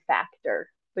driving factor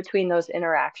between those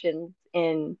interactions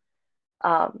in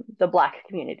the Black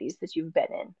communities that you've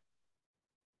been in?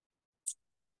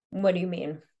 What do you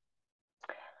mean?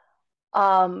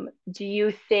 Do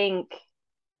you think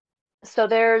so?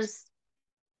 There's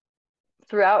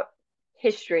throughout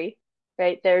history,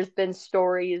 right? There's been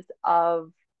stories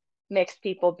of mixed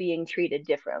people being treated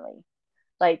differently.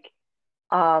 Like,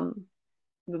 um,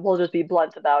 we'll just be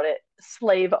blunt about it.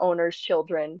 Slave owners'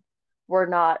 children were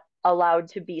not allowed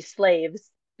to be slaves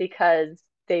because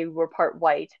they were part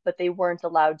white, but they weren't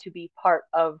allowed to be part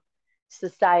of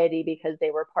society because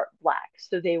they were part Black.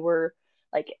 So they were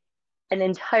like an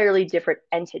entirely different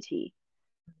entity.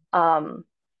 Um,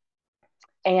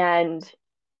 and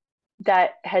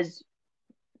that has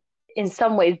in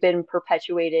some ways been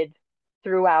perpetuated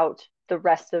throughout the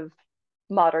rest of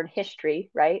modern history,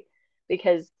 right?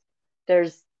 Because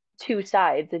there's two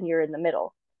sides and you're in the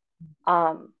middle.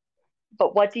 Um,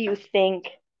 but what do you think?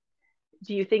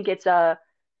 Do you think it's a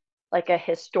like a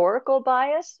historical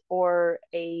bias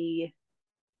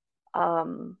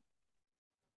um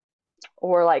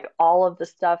or like all of the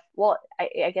stuff? Well,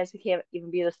 I guess it can't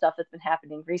even be the stuff that's been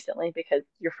happening recently because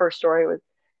your first story was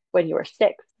when you were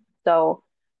 6. So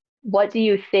what do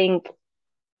you think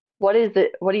what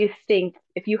do you think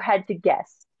if you had to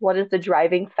guess, what is the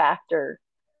driving factor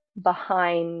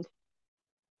behind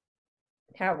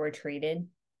How we're treated.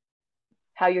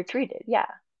 how you're treated? Yeah.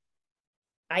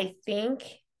 I think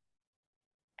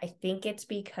I think it's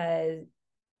because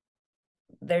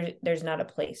there's not a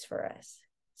place for us.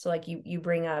 So like you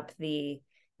bring up the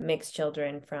mixed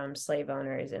children from slave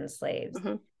owners and slaves.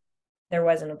 Hmm. There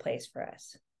wasn't a place for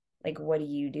us. Like, what do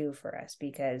you do for us?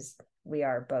 Because we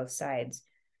are both sides.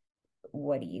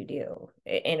 What do you do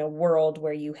in a world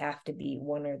where you have to be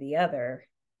one or the other?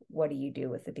 What do you do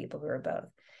with the people who are both?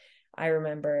 I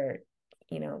remember,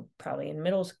 you know, probably in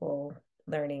middle school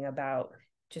learning about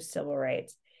just civil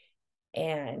rights,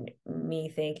 and me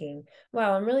thinking,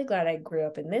 wow, I'm really glad I grew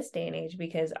up in this day and age,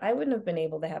 because I wouldn't have been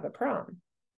able to have a prom,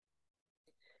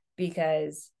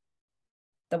 because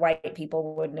the white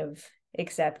people wouldn't have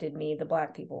accepted me, the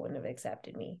Black people wouldn't have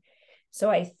accepted me. So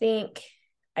I think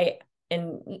I,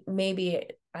 and maybe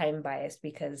I'm biased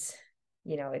because,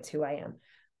 you know, it's who I am.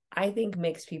 I think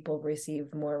mixed people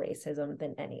receive more racism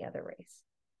than any other race,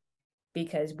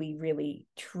 because we really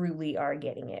truly are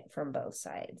getting it from both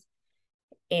sides.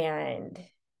 And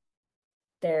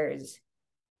there's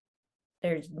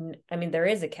there's I mean, there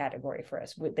is a category for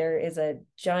us. There is a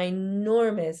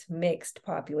ginormous mixed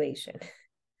population,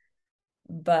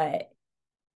 but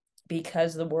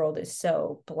because the world is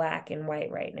so Black and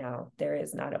white right now, there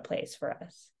is not a place for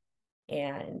us.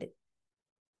 And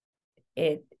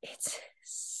it's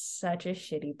such a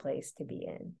shitty place to be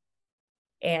in.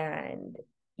 And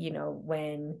you know,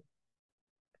 when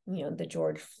the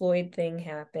George Floyd thing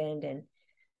happened, and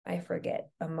I forget,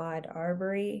 Ahmaud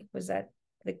Arbery, was that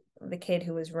the kid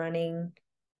who was running,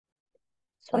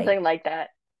 like Something like that.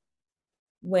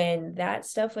 when that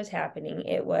stuff was happening,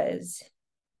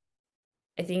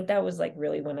 I think that was like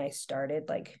really when I started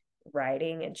like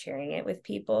writing and sharing it with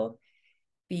people,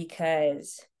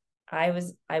 because I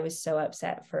was so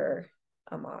upset for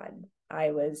Ahmaud.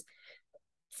 I was,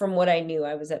 from what I knew,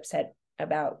 I was upset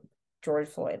about George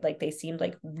Floyd. Like they seemed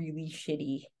like really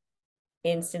shitty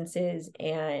instances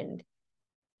and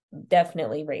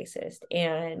definitely racist.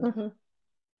 And Hmm.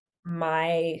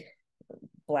 my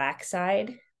black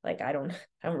side, like I don't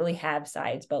really have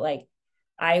sides, but like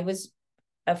I was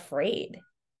afraid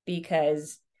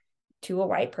because to a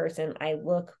white person I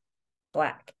look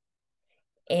black.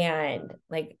 And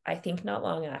like I think not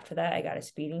long after that I got a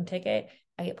speeding ticket.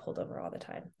 I get pulled over all the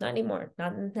time. Not anymore.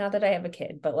 Not now that I have a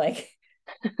kid, but like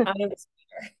I was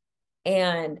here.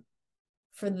 And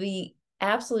for the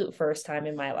absolute first time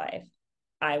in my life,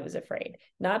 I was afraid.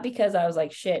 Not because I was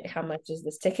like, shit, how much is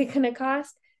this ticket gonna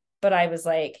cost? But I was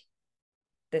like,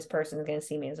 this person's gonna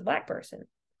see me as a black person.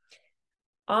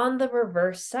 On the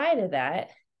reverse side of that,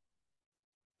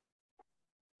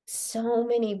 so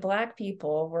many black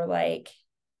people were like,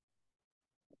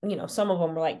 some of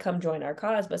them were like, come join our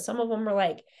cause, but some of them were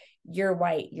like, you're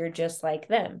white, you're just like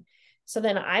them. So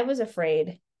then I was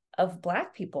afraid of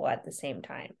black people at the same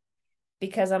time,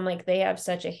 because I'm like, they have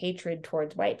such a hatred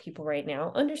towards white people right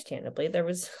now. Understandably, there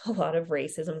was a lot of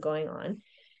racism going on.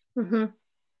 Hmm.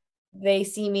 They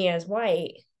see me as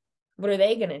white. What are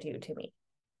they going to do to me?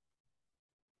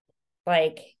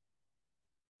 Like,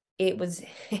 it was,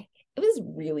 it was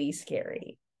really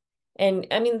scary. And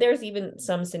I mean, there's even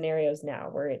some scenarios now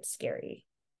where it's scary.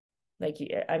 Like,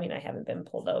 I mean, I haven't been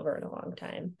pulled over in a long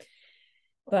time,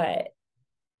 but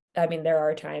I mean, there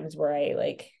are times where I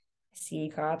like see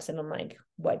cops and I'm like,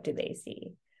 what do they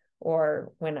see?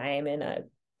 Or when I am in a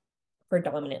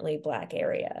predominantly black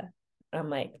area, I'm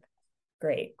like,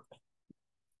 great.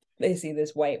 They see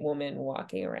this white woman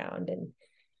walking around, and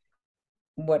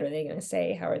what are they going to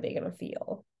say? How are they going to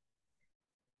feel?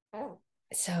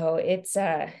 So it's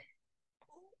I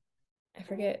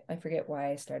forget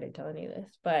why I started telling you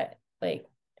this, but like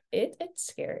it's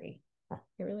scary.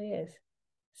 It really is.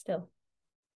 Still.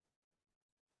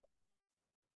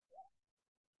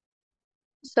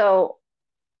 So,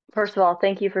 first of all,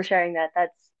 thank you for sharing that.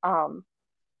 That's I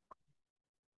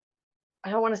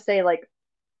don't want to say like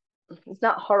it's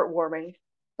not heartwarming,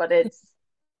 but it's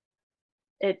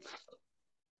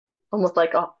almost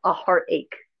like a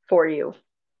heartache for you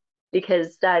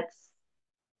because that's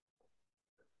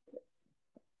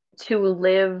to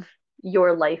live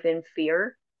your life in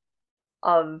fear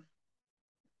of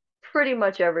pretty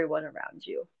much everyone around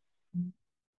you.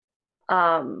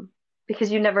 Um,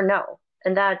 because you never know.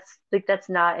 And that's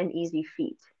not an easy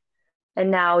feat.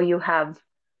 And now you have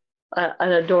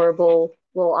an adorable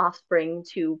little offspring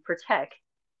to protect.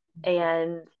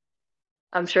 And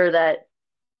I'm sure that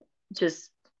just,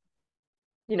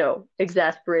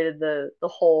 exasperated the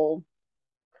Oh,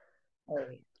 yeah.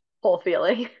 whole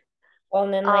feeling. Well,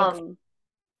 and then like Um,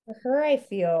 for her, I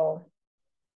feel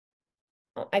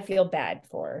bad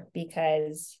for her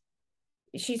because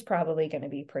she's probably going to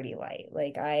be pretty light.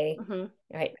 Like mhm.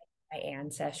 I my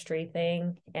ancestry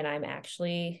thing, and I'm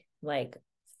actually like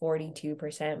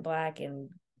 42% black and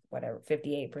whatever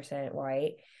 58%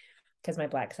 white, because my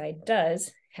black side does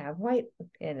have white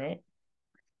in it.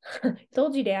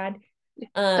 Told you, Dad.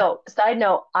 Um, So, side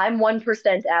note, I'm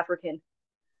 1% African.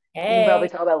 You can probably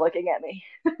hey, tell by looking at me.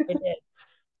 I did.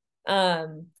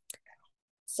 Um,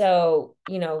 so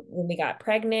when we got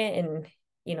pregnant,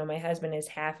 and my husband is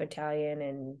half Italian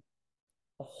and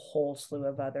a whole slew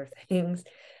of other things.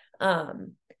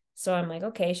 Um, so I'm like,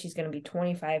 okay, she's going to be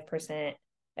 25%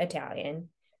 Italian.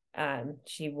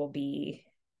 She will be,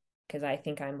 because I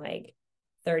think I'm like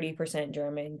 30%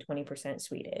 German, 20%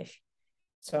 Swedish.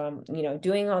 So I'm,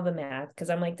 doing all the math because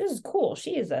I'm like, this is cool.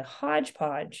 She is a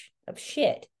hodgepodge of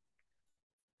shit.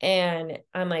 And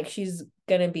I'm like, she's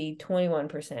going to be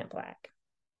 21% black.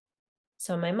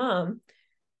 So my mom,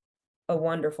 a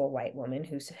wonderful white woman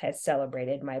who has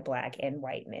celebrated my black and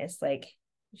whiteness, like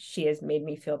she has made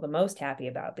me feel the most happy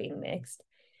about being mixed.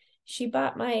 She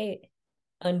bought my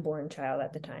unborn child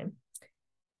at the time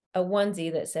a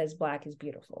onesie that says black is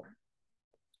beautiful.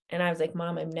 And I was like,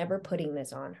 Mom, I'm never putting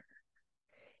this on her.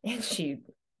 And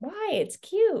why? It's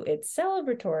cute. It's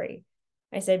celebratory.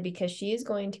 I said, because she is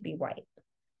going to be white.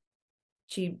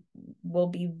 She will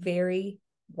be very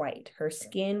white. Her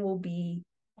skin will be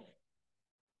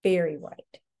very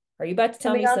white. Are you about to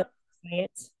tell Coming me some up,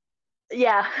 science?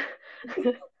 yeah.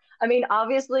 I mean,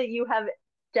 obviously you have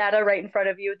data right in front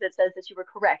of you that says that you were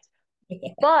correct,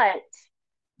 but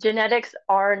genetics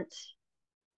aren't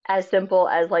as simple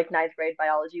as like ninth grade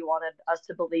biology wanted us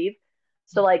to believe.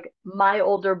 So like my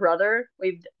older brother,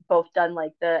 we've both done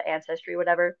like the ancestry,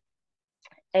 whatever.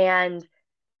 And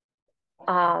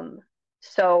um,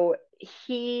 so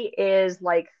he is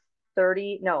like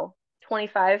 30, no,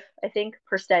 25, I think,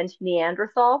 percent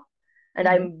Neanderthal, and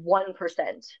Mhm. I'm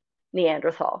 1%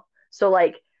 Neanderthal. So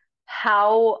like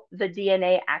how the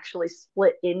DNA actually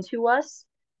split into us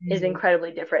is Mhm.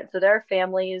 incredibly different. So there are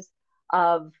families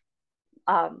of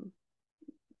um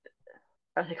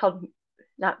are they called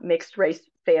not mixed race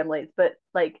families, but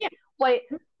like Yeah. white,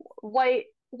 white,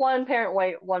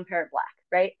 white, one parent black,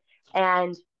 right?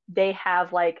 And they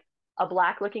have like a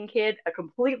black looking kid, a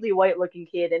completely white looking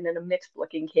kid, and then a mixed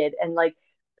looking kid, and like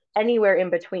anywhere in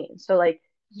between. So like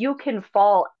you can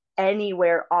fall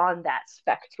anywhere on that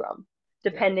spectrum,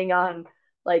 Right. depending on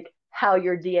like how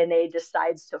your DNA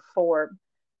decides to form.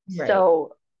 Right.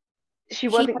 So she She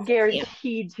wasn't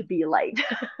guaranteed to be light.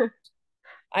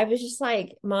 I was just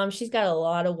like, Mom, she's got a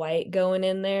lot of white going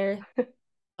in there.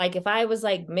 Like if I was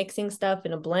like mixing stuff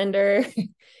in a blender,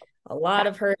 a lot Yeah.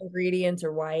 of her ingredients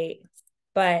are white.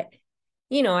 But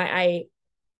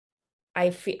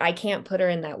I can't put her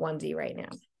in that onesie right now.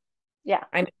 Yeah.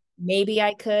 I mean, maybe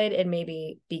I could, and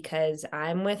maybe because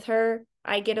I'm with her,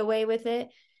 I get away with it.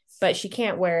 But she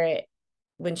can't wear it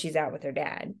when she's out with her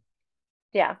dad.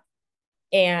 Yeah.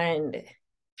 And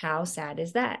how sad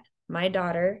is that? My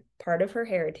daughter, part of her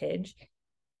heritage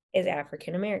is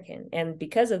African American. And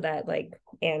because of that, like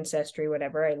ancestry,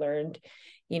 whatever, I learned,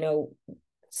 you know,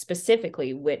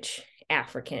 specifically which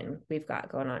African we've got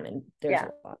going on. And there's Yeah.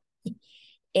 a lot.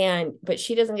 But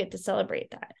she doesn't get to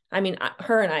celebrate that. I mean,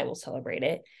 her and I will celebrate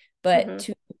it, but Hmm.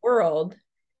 to the world,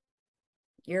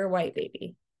 you're a white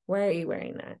baby. Why are you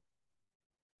wearing that?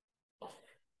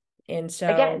 And so,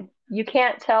 Again, you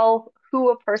can't tell who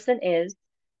a person is,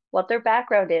 what their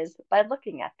background is by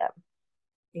looking at them.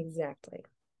 exactly.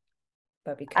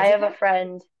 But I because it have a happens,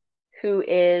 friend who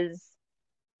is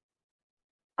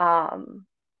um,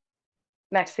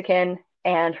 Mexican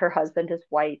and her husband is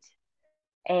white,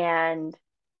 and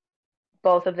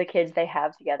both of the kids they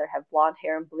have together have blonde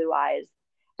hair and blue eyes.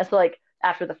 And so, like,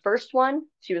 after the first one,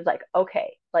 she was like,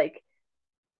 okay, like,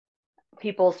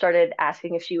 people started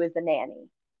asking if she was the nanny,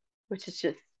 which is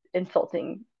just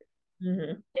insulting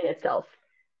mm-hmm. in itself.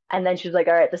 And then she was like,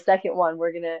 all right, the second one,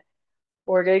 we're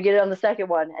gonna get it on the second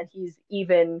one. And he's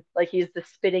even like he's the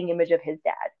spitting image of his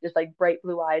dad, just like bright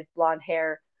blue eyes, blonde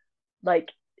hair. Like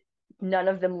none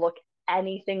of them look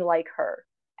anything like her.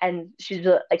 And she's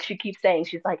like she keeps saying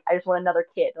she's like I just want another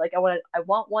kid. Like I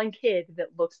want one kid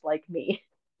that looks like me.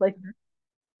 Like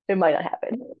it might not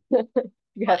happen.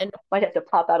 You Well, have and might have to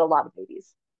pop out a lot of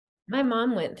babies. my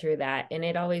mom went through that, and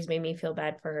it always made me feel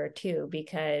bad for her too,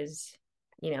 because,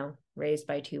 raised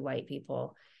by two white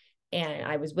people, and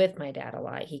I was with my dad a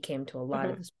lot. He came to a lot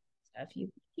of Hmm. the stuff.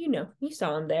 You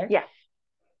saw him there. Yeah.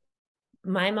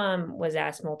 My mom was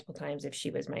asked multiple times if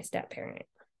she was my step parent.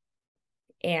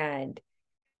 And,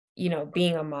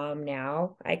 being a mom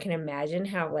now, I can imagine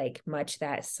how like much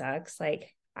that sucks.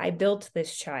 Like I built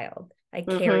this child.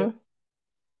 Hmm.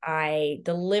 I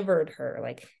delivered her.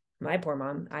 Like my poor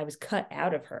mom, I was cut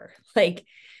out of her. Like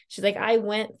she's like, I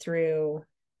went through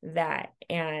that.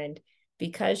 And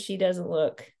because she doesn't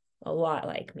look a lot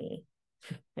like me,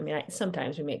 I mean,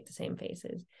 sometimes we make the same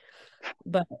faces,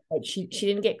 but like she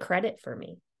didn't get credit for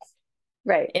me.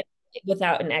 Right. It,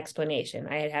 without an explanation.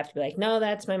 I'd have to be like, no,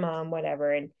 that's my mom,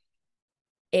 whatever. And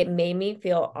it made me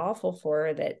feel awful for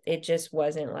her that it just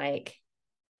wasn't like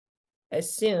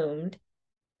assumed,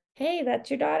 hey, that's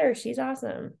your daughter. She's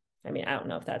awesome. I mean, I don't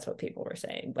know if that's what people were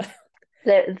saying, but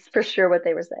That's for sure what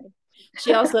they were saying.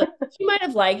 she might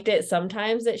have liked it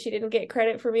sometimes that she didn't get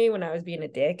credit for me when I was being a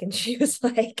dick. And she was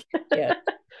like, yeah.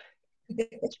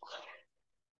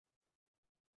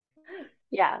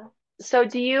 Yeah. So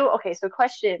okay, so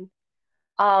question.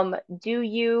 Do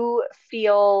you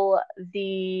feel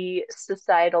the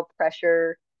societal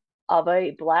pressure of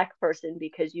a black person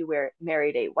because you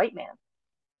married a white man?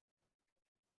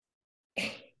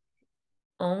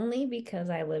 Only because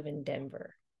I live in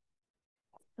Denver.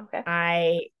 Okay.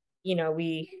 I,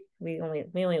 we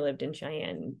only lived in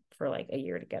Cheyenne for like a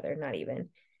year together, not even.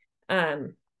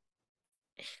 Um,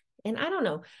 and I don't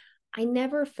know, I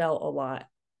never felt a lot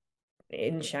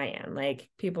in Cheyenne. Like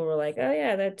people were like, "Oh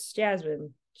yeah, that's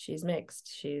Jasmine. She's mixed.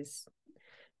 She's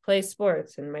plays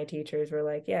sports." And my teachers were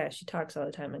like, "Yeah, she talks all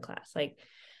the time in class." Like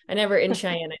I never in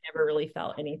Cheyenne, I never really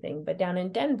felt anything. But down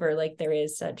in Denver, like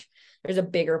there's a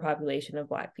bigger population of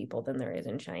Black people than there is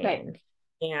in Right. Cheyenne.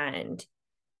 And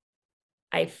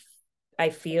I I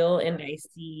feel and I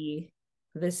see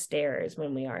the stares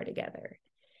when we are together.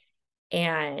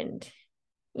 And,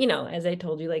 as I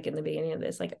told you, like in the beginning of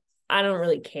this, like I don't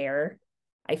really care.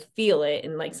 I feel it.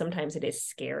 And like sometimes it is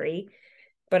scary,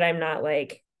 but I'm not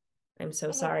like, I'm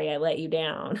so sorry I let you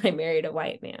down. I married a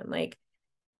white man. Like,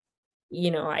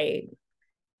 I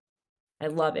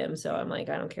love him. So I'm like,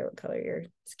 I don't care what color your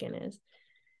skin is.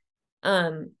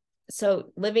 Um,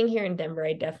 so living here in Denver,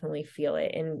 I definitely feel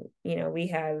it. And,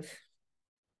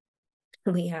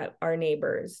 we have our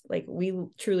neighbors, like we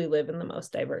truly live in the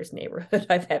most diverse neighborhood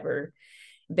I've ever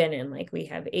been in. Like we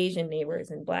have Asian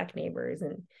neighbors and Black neighbors.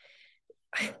 And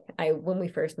I when we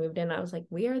first moved in, I was like,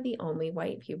 we are the only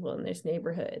white people in this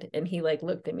neighborhood. And he like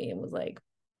looked at me and was like,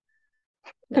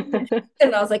 no.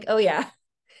 And I was like, oh yeah.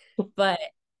 But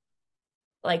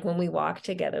like when we walk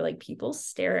together, like people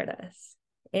stare at us.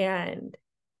 And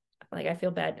like I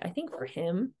feel bad, I think for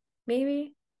him,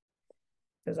 maybe.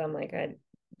 Because I'm like,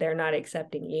 they're not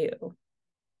accepting you.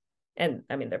 And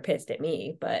I mean, they're pissed at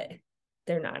me, but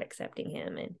they're not accepting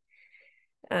him.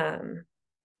 And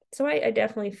so I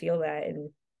definitely feel that, and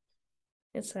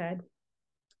it's sad.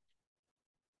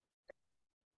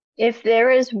 If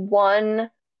there is one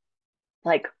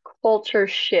like culture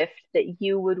shift that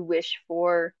you would wish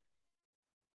for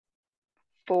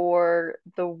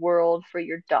the world for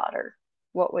your daughter,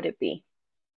 what would it be?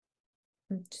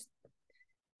 Just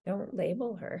don't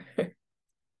label her.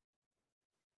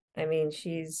 I mean,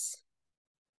 she is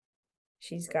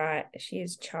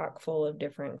chock full of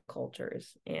different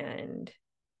cultures. And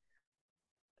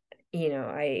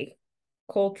I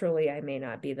culturally, I may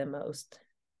not be the most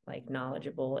like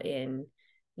knowledgeable in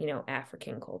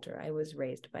African culture. I was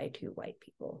raised by two white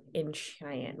people in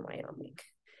Cheyenne, Wyoming.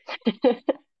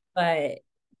 But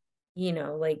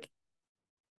like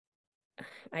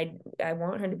I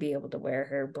want her to be able to wear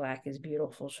her Black is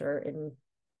beautiful shirt, and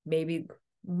maybe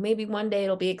one day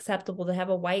it'll be acceptable to have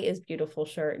a white is beautiful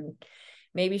shirt, and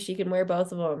maybe she can wear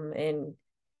both of them.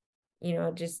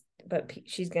 And just, but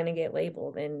she's gonna get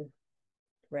labeled, and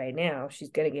right now she's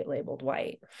gonna get labeled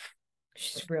white.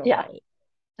 She's real Yeah.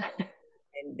 white.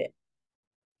 And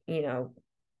you know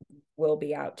we'll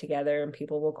be out together and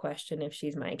people will question if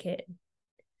she's my kid,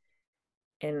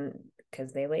 and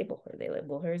because they label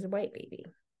her as a white baby.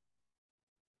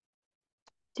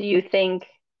 Do you think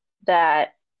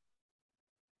that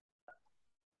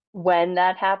when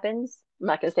that happens, I'm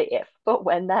not going to say if, but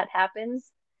when that happens,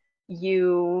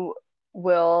 you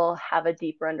will have a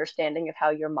deeper understanding of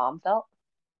how your mom felt?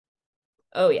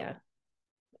 Oh yeah,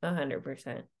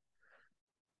 100%.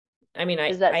 I mean,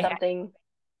 Is that I something?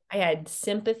 I had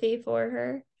sympathy for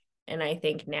her, and I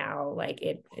think now like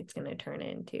it's gonna turn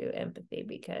into empathy,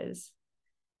 because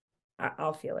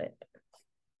I'll feel it.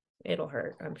 It'll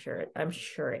hurt. I'm sure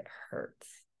it hurts.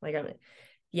 Like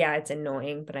yeah, it's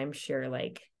annoying, but I'm sure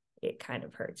like it kind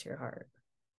of hurts your heart.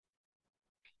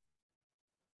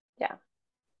 Yeah.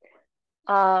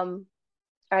 All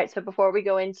right, so before we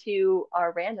go into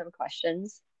our random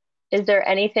questions, is there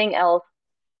anything else,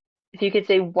 if you could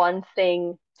say one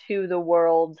thing to the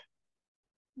world,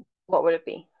 what would it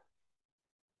be?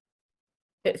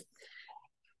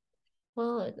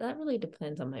 Well, that really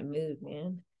depends on my mood,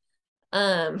 man.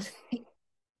 Um,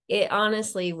 it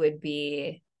honestly would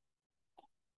be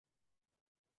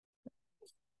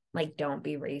like, don't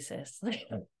be racist. Like,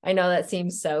 I know that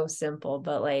seems so simple,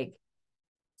 but like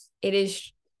it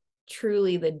is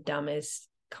truly the dumbest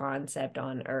concept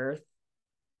on earth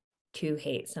to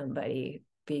hate somebody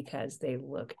because they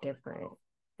look different.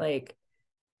 Like,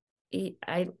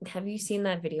 I have you seen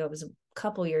that video? It was a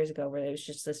couple years ago where there was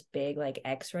just this big like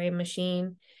X-ray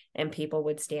machine, and people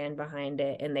would stand behind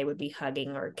it and they would be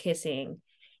hugging or kissing,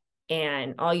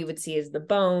 and all you would see is the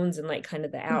bones and like kind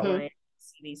of the Hmm. outline.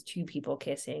 See these two people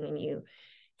kissing, and you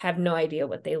have no idea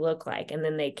what they look like. And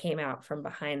then they came out from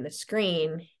behind the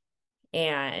screen,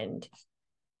 and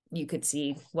you could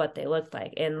see what they looked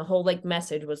like. And the whole like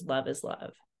message was love is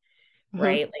love, Hmm.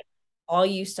 right? Like all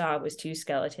you saw was two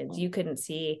skeletons. You couldn't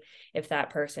see if that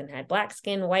person had black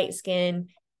skin, white skin,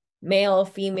 male,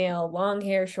 female, long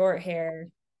hair, short hair.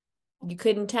 You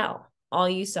couldn't tell. All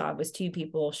you saw was two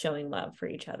people showing love for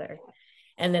each other.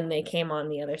 And then they came on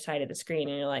the other side of the screen,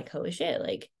 and you're like, holy shit,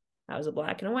 like I was a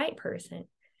black and a white person.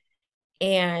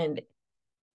 And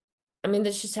I mean,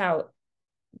 that's just how,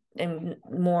 and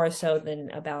more so than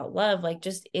about love, like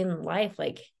just in life,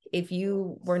 like if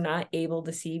you were not able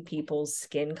to see people's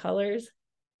skin colors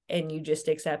and you just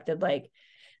accepted like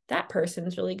that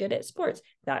person's really good at sports,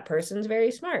 that person's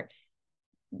very smart,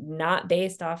 not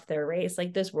based off their race,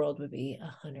 like this world would be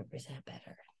 100%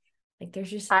 better. Like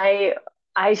there's just I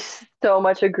I so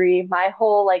much agree. My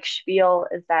whole like spiel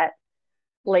is that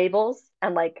labels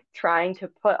and like trying to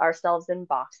put ourselves in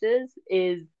boxes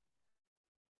is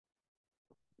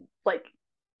like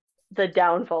the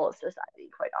downfall of society,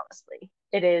 quite honestly.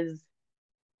 It is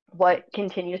what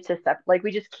continues to like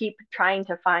we just keep trying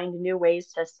to find new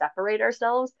ways to separate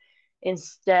ourselves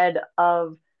instead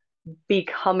of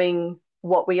becoming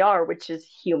what we are, which is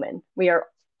human. We are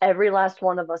every last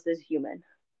one of us is human.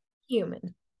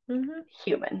 Human.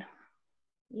 Human.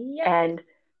 Yep. And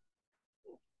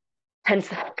hence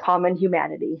common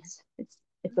humanity.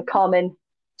 It's a common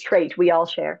trait we all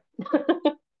share.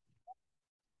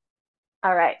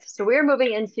 All right, so we're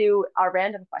moving into our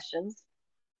random questions.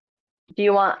 Do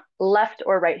you want left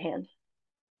or right hand?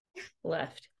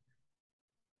 Left.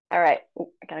 All right,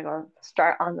 I gotta go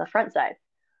start on the front side.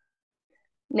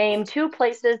 Name two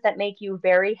places that make you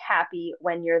very happy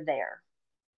when you're there.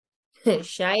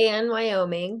 Cheyenne,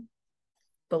 Wyoming,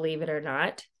 believe it or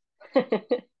not.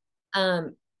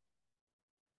 Um,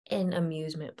 in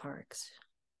amusement parks.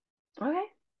 Okay.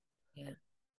 Yeah.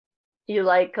 You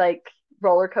like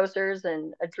roller coasters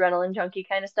and adrenaline junkie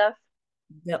kind of stuff?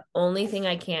 The only thing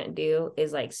I can't do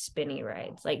is like spinny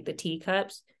rides, like the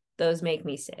teacups. Those make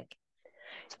me sick.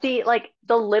 See, like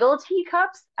the little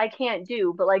teacups, I can't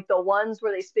do, but like the ones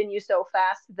where they spin you so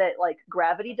fast that like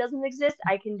gravity doesn't exist,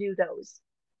 I can do those.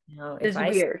 No, It's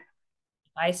weird.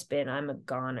 if I spin, I'm a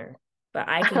goner. But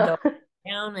I can go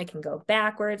down, I can go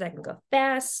backwards, I can go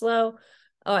fast, slow.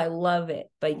 Oh, I love it.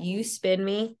 But you spin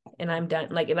me and I'm done.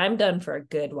 Like, and I'm done for a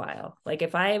good while. Like,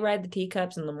 if I ride the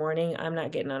teacups in the morning, I'm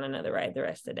not getting on another ride the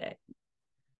rest of the day.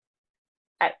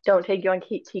 Don't take you on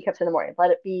teacups in the morning.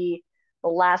 Let it be the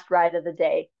last ride of the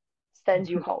day. Sends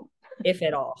you home. If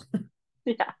at all.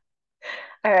 Yeah.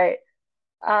 All right.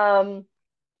 Um,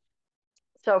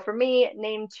 so for me,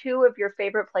 name two of your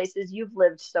favorite places you've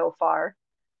lived so far.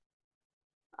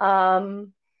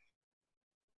 Um,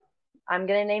 I'm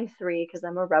gonna name three because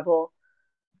I'm a rebel.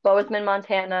 Bozeman,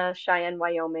 Montana, Cheyenne,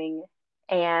 Wyoming,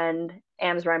 and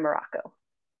Amesbury, Morocco.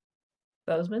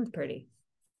 Bozeman's pretty.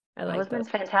 I like Bozeman's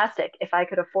Bozeman. fantastic. If I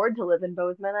could afford to live in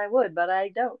Bozeman, I would, but I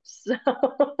don't. So,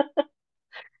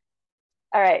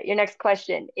 all right, your next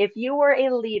question. If you were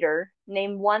a leader,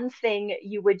 name one thing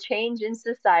you would change in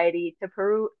society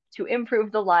to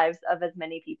improve the lives of as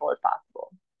many people as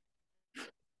possible.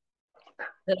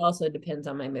 It also depends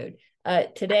on my mood.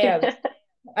 Today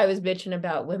I was bitching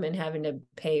about women having to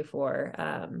pay for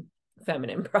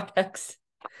feminine products.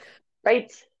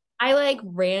 Right? I like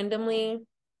randomly,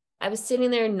 I was sitting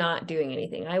there not doing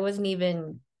anything. I wasn't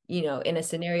even, in a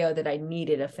scenario that I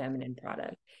needed a feminine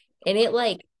product. And it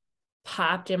like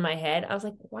popped in my head. I was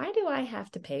like, why do I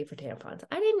have to pay for tampons?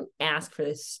 I didn't ask for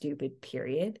this stupid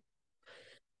period.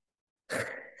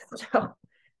 so,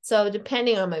 so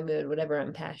depending on my mood, whatever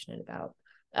I'm passionate about.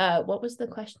 What was the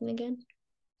question again?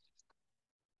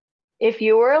 If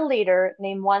you were a leader,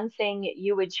 name one thing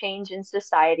you would change in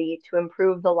society to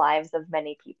improve the lives of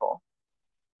many people.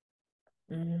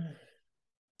 Mm,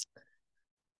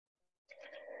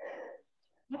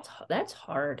 that's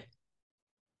hard.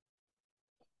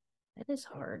 That is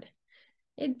hard.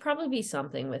 It'd probably be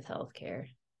something with healthcare.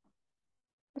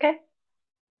 Okay.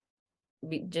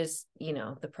 Just,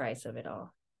 the price of it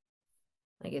all.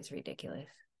 Like it's ridiculous.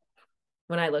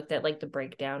 When I looked at like the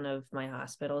breakdown of my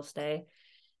hospital stay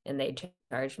and they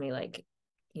charged me like,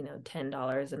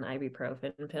 $10 an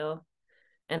ibuprofen pill.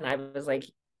 And I was like,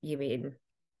 you mean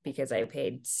because I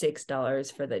paid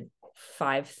 $6 for the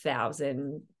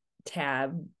 5,000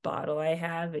 tab bottle I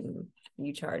have and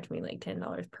you charge me like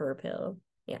 $10 per pill?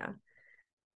 Yeah.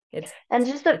 It's And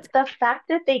just it's the fact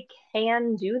that they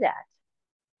can do that.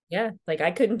 yeah, like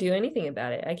I couldn't do anything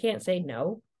about it. I can't say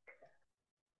no.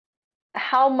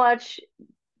 How much,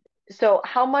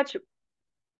 how much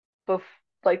bef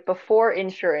like before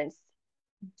insurance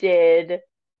did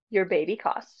your baby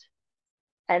cost?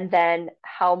 And then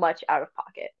how much out of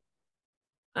pocket?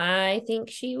 I think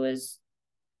she was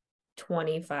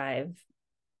 25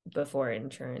 before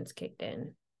insurance kicked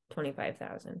in.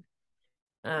 25,000.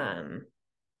 Um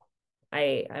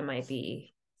I might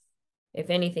be, if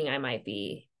anything, I might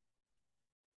be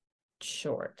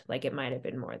short. Like it might have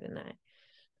been more than that.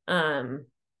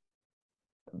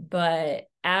 But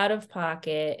out of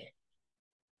pocket,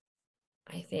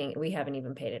 I think we haven't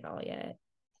even paid it all yet.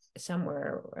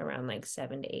 Somewhere around like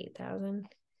 7 to 8,000.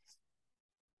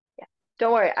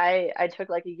 Don't worry, I took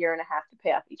like a year and a half to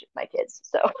pay off each of my kids.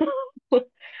 So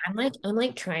I'm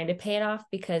like trying to pay it off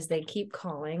because they keep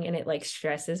calling and it like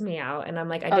stresses me out. And I'm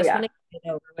like, I oh just yeah. want to get it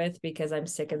over with because I'm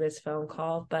sick of this phone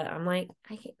call. But I'm like,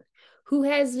 who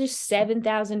has just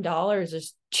 $7,000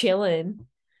 just chilling?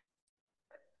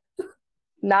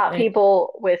 Not And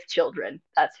people with children.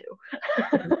 That's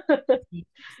who.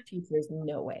 teachers,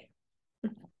 no way.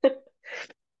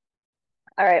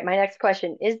 All right, my next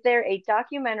question. Is there a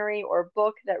documentary or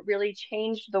book that really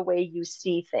changed the way you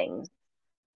see things?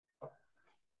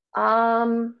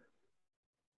 Um,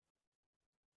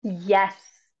 yes.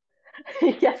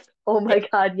 Yes. Oh my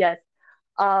God, yes.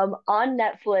 On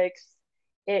Netflix,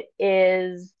 it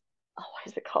is, oh, what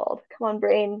is it called? Come on,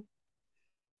 brain.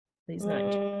 He's not,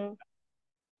 Mm,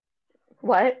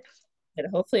 what?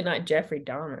 hopefully not Jeffrey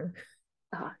Dahmer.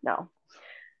 No.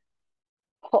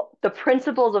 The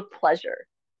Principles of Pleasure.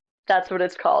 That's what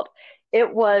it's called.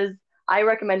 It was, I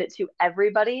recommend it to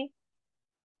everybody,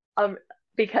 um,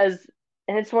 because,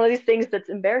 and it's one of these things that's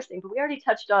embarrassing, but we already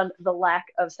touched on the lack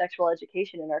of sexual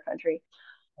education in our country.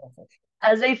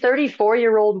 As a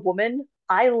 34-year-old woman,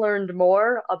 I learned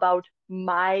more about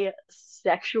my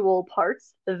sexual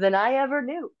parts than I ever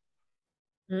knew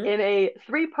Hmm? in a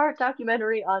three-part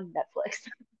documentary on Netflix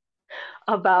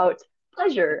about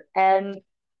pleasure and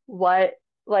what,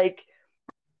 like,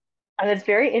 and it's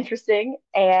very interesting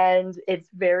and it's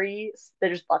very,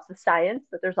 there's lots of science,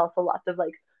 but there's also lots of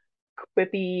like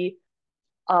quippy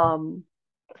um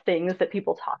things that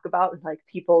people talk about, like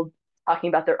people talking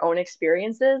about their own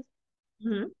experiences.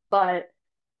 Hmm. But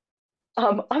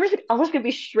I'm just gonna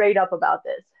be straight up about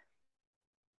this.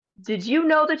 Did you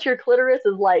know that your clitoris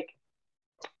is like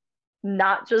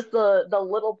not just the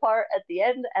little part at the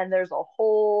end, and there's a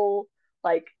whole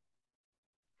like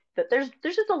that there's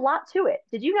just a lot to it.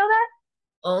 Did you know that?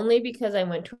 Only because I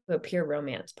went to a pure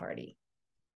romance party.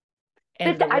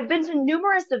 And But I've been to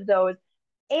numerous of those,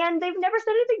 and they've never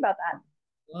said anything about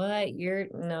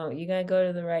what? No, you gotta go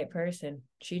to the right person.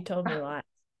 She told me lots.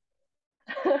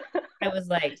 that. I was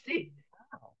like, See,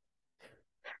 wow.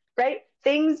 right?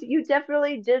 Things you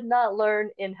definitely did not learn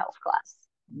in health class.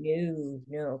 No,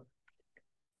 no.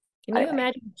 Can you Anyway.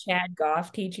 imagine Chad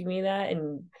Goff teaching me that?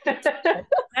 And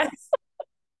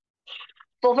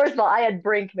Well, first of all, I had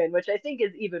Brinkman, which I think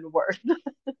is even worse.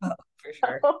 oh,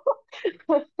 for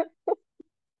sure.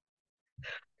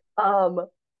 um,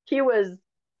 he was,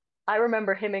 I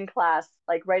remember him in class,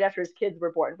 like right after his kids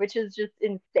were born, which is just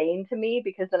insane to me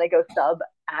because then I go sub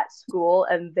at school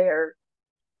and they're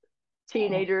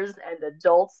teenagers and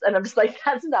adults, and I'm just like,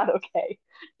 that's not okay.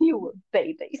 You were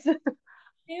babies.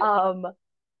 um,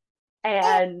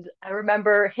 and I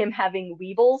remember him having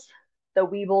Weebles. The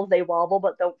Weebles, they wobble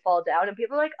but don't fall down. And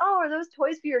people are like, oh, are those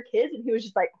toys for your kids? And he was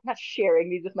just like, I'm not sharing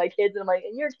these with my kids. And I'm like,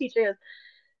 and you're teaching us,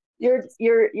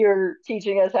 you're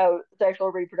teaching us how sexual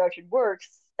reproduction works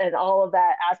and all of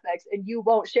that aspects, and you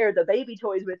won't share the baby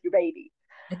toys with your baby.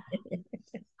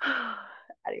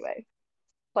 Anyway,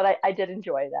 but I did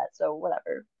enjoy that, so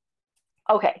whatever.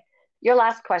 Okay, your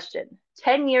last question.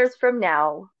 10 years from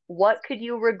now, what could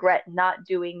you regret not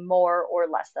doing more or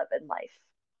less of in life?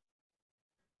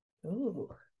 Ooh.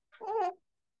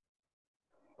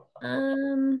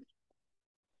 Um,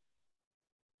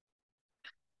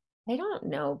 I don't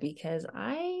know because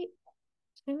I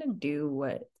kind of do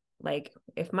what, like,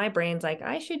 if my brain's like,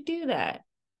 I should do that,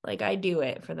 like, I do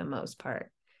it for the most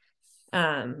part.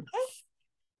 Um,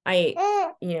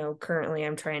 currently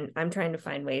I'm trying to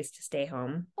find ways to stay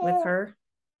home with her.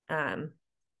 Um,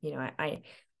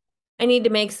 I need to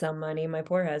make some money. My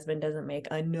poor husband doesn't make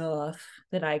enough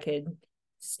that I could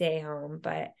stay home,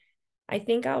 but I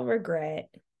think I'll regret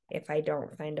if I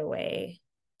don't find a way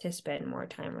to spend more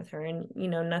time with her. And,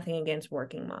 nothing against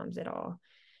working moms at all.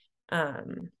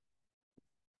 Um,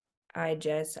 I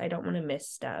don't want to miss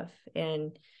stuff.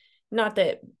 And not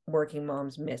that working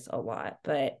moms miss a lot,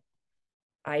 but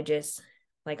I just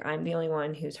like I'm the only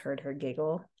one who's heard her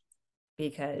giggle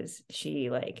because she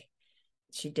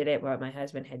did it while my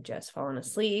husband had just fallen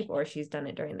asleep, or she's done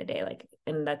it during the day, like,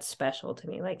 and that's special to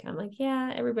me. Like, I'm like,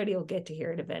 yeah, everybody will get to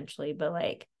hear it eventually, but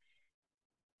like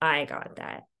I got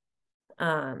that.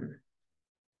 um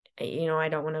I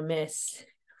don't want to miss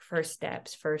first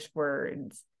steps, first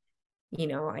words.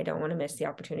 I don't want to miss the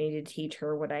opportunity to teach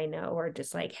her what I know, or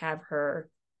just like have her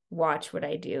watch what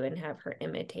I do and have her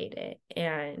imitate it.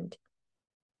 And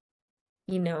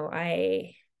you know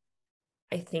I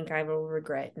think I will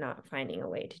regret not finding a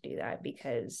way to do that,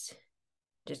 because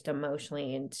just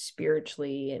emotionally and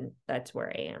spiritually, and that's where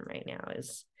I am right now,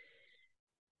 is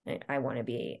I want to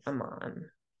be a mom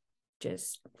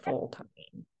just full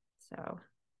time. So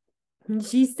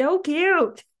she's so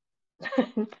cute.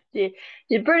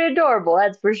 You're pretty adorable,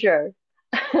 that's for sure.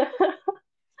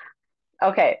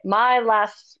 Okay, my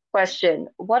last question.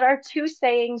 What are two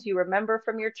sayings you remember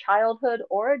from your childhood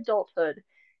or adulthood,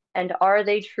 and are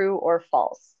they true or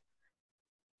false?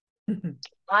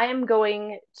 I am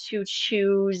going to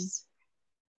choose.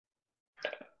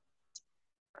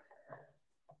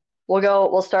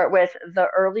 We'll start with the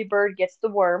early bird gets the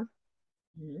worm.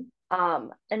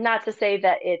 Mhm. And not to say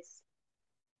that it's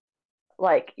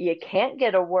like you can't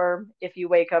get a worm if you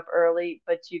wake up early,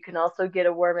 but you can also get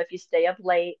a worm if you stay up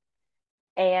late.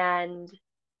 And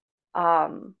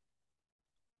um,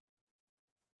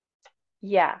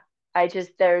 yeah, I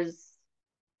just there's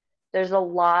a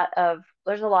lot of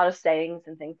sayings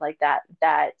and things like that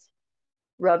that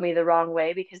rub me the wrong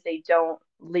way because they don't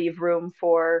leave room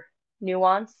for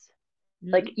nuance.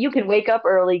 Like Mhm. you can wake up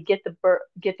early, get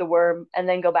the worm, and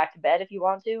then go back to bed if you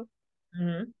want to.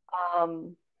 Mhm.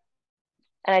 Um,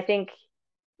 and I think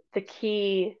the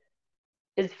key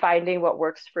is finding what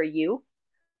works for you.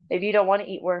 Maybe you don't want to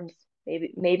eat worms.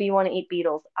 Maybe you want to eat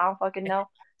beetles. I don't fucking know.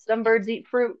 Some birds eat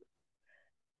fruit,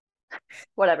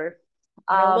 whatever.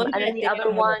 No wonder And then they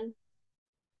don't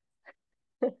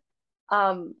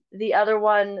know. the other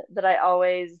one that I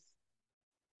always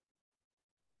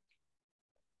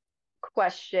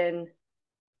question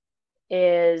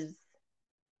is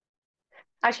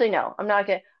actually no, I'm not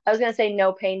gonna. I was gonna say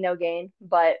no pain, no gain,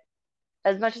 but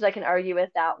as much as I can argue with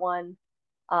that one,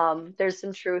 there's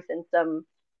some truth and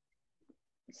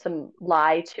some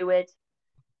lie to it.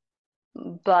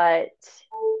 But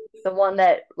the one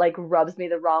that like rubs me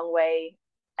the wrong way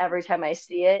every time I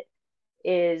see it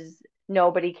is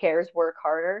nobody cares, work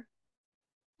harder.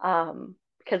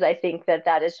 Because I think that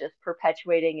that is just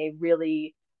perpetuating a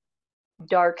really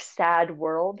dark, sad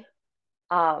world.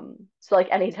 So like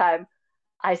anytime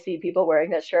I see people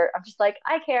wearing that shirt, I'm just like,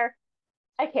 I care.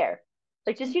 I care.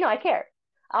 Like just I care.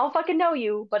 I don't fucking know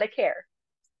you, but I care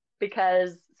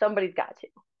because somebody's got to.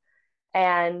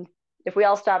 And if we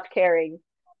all stopped caring,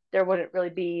 there wouldn't really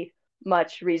be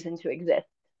much reason to exist.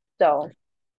 So,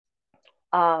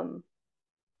 um,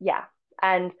 yeah.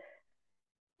 And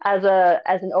as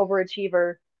an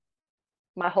overachiever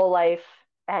my whole life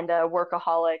and a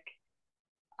workaholic,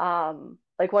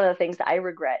 like one of the things that I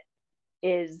regret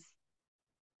is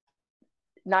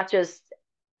not just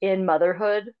in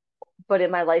motherhood, but in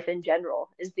my life in general,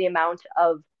 is the amount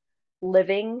of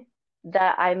living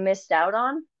that I missed out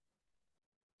on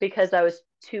because I was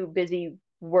too busy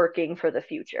working for the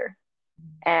future.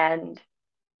 And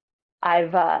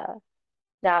I've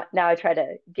now I try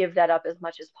to give that up as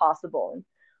much as possible and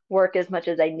work as much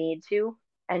as I need to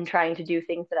and trying to do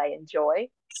things that I enjoy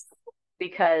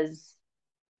because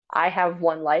I have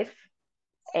one life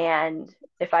and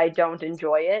if I don't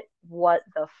enjoy it, what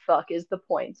the fuck is the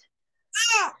point?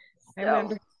 I So,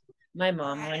 remember my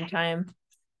mom one time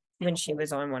when she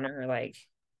was on one of her like,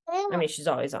 I mean, she's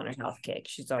always on her health kick.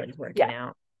 She's always working yeah.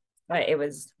 out, but it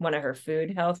was one of her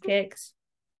food health kicks.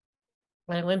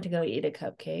 When I went to go eat a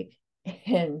cupcake,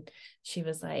 and she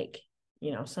was like,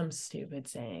 some stupid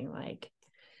saying like,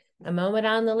 a moment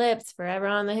on the lips, forever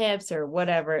on the hips, or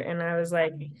whatever. And I was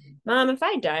like, Mom, if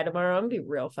I die tomorrow, I'm gonna be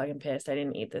real fucking pissed I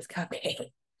didn't eat this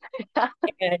cupcake.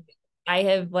 And I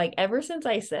have like ever since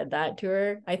I said that to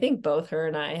her, I think both her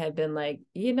and I have been like,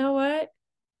 you know what?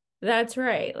 That's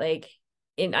right. Like,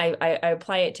 and I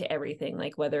apply it to everything,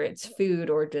 like whether it's food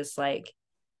or just like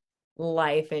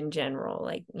life in general.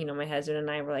 Like, my husband and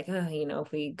I were like, oh,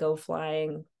 if we go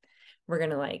flying, we're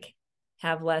gonna like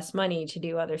have less money to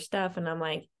do other stuff. And I'm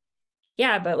like,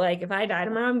 yeah, but like if I die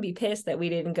tomorrow, I'm gonna be pissed that we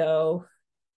didn't go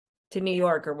to New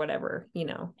York or whatever.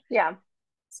 Yeah.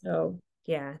 So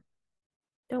yeah,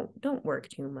 don't work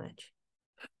too much.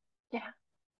 Yeah.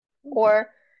 Or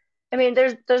I mean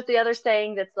there's the other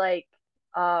saying that's like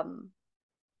um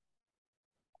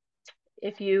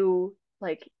if you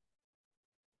like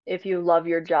if you love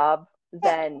your job,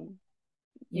 then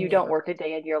You you don't never. work a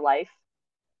day in your life.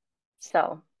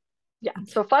 So, yeah.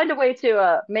 So find a way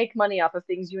to make money off of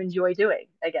things you enjoy doing,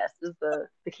 I guess, is the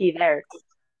key there.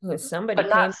 When somebody But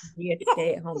not paying to be a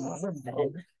stay-at-home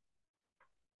mom,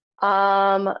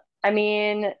 then I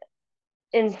mean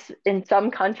in some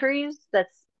countries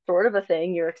that's sort of a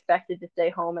thing. You're expected to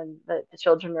stay home and the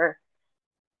children are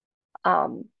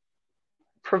um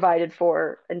provided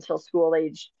for until school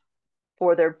age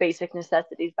for their basic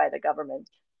necessities by the government.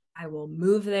 I will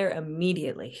move there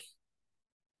immediately.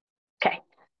 Okay.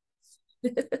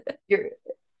 You're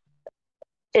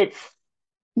it's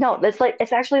no, that's like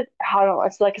it's actually I don't know,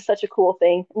 it's like such a cool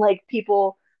thing. Like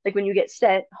people like when you get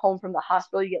sent home from the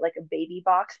hospital, you get like a baby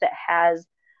box that has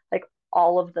like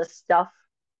all of the stuff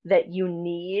that you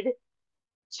need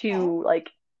to like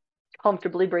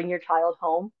comfortably bring your child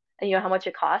home. And you know how much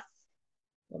it costs?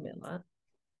 That'll be a lot.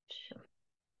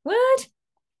 What?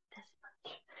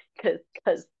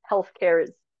 Because healthcare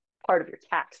is part of your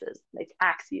taxes. They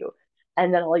tax you,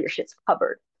 and then all your shit's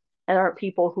covered. and aren't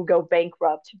people who go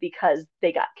bankrupt because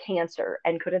they got cancer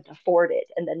and couldn't afford it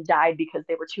and then died because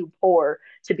they were too poor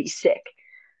to be sick.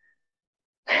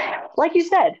 Like you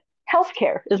said,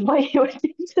 healthcare is what you would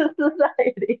give to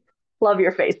society. Love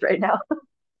your face right now.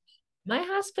 My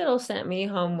hospital sent me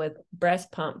home with breast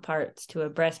pump parts to a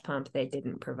breast pump they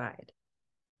didn't provide.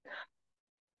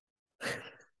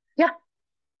 Yeah,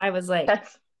 I was like,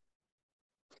 that's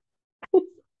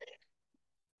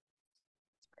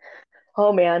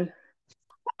oh man,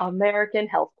 American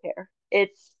healthcare.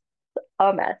 It's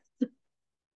a mess.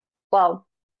 Well,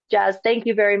 Jazz, thank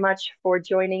you very much for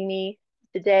joining me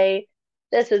today.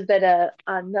 This has been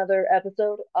another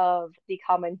episode of the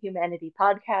Common Humanity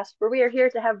podcast, where we are here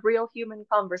to have real human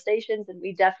conversations, and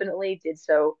we definitely did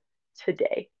so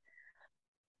today.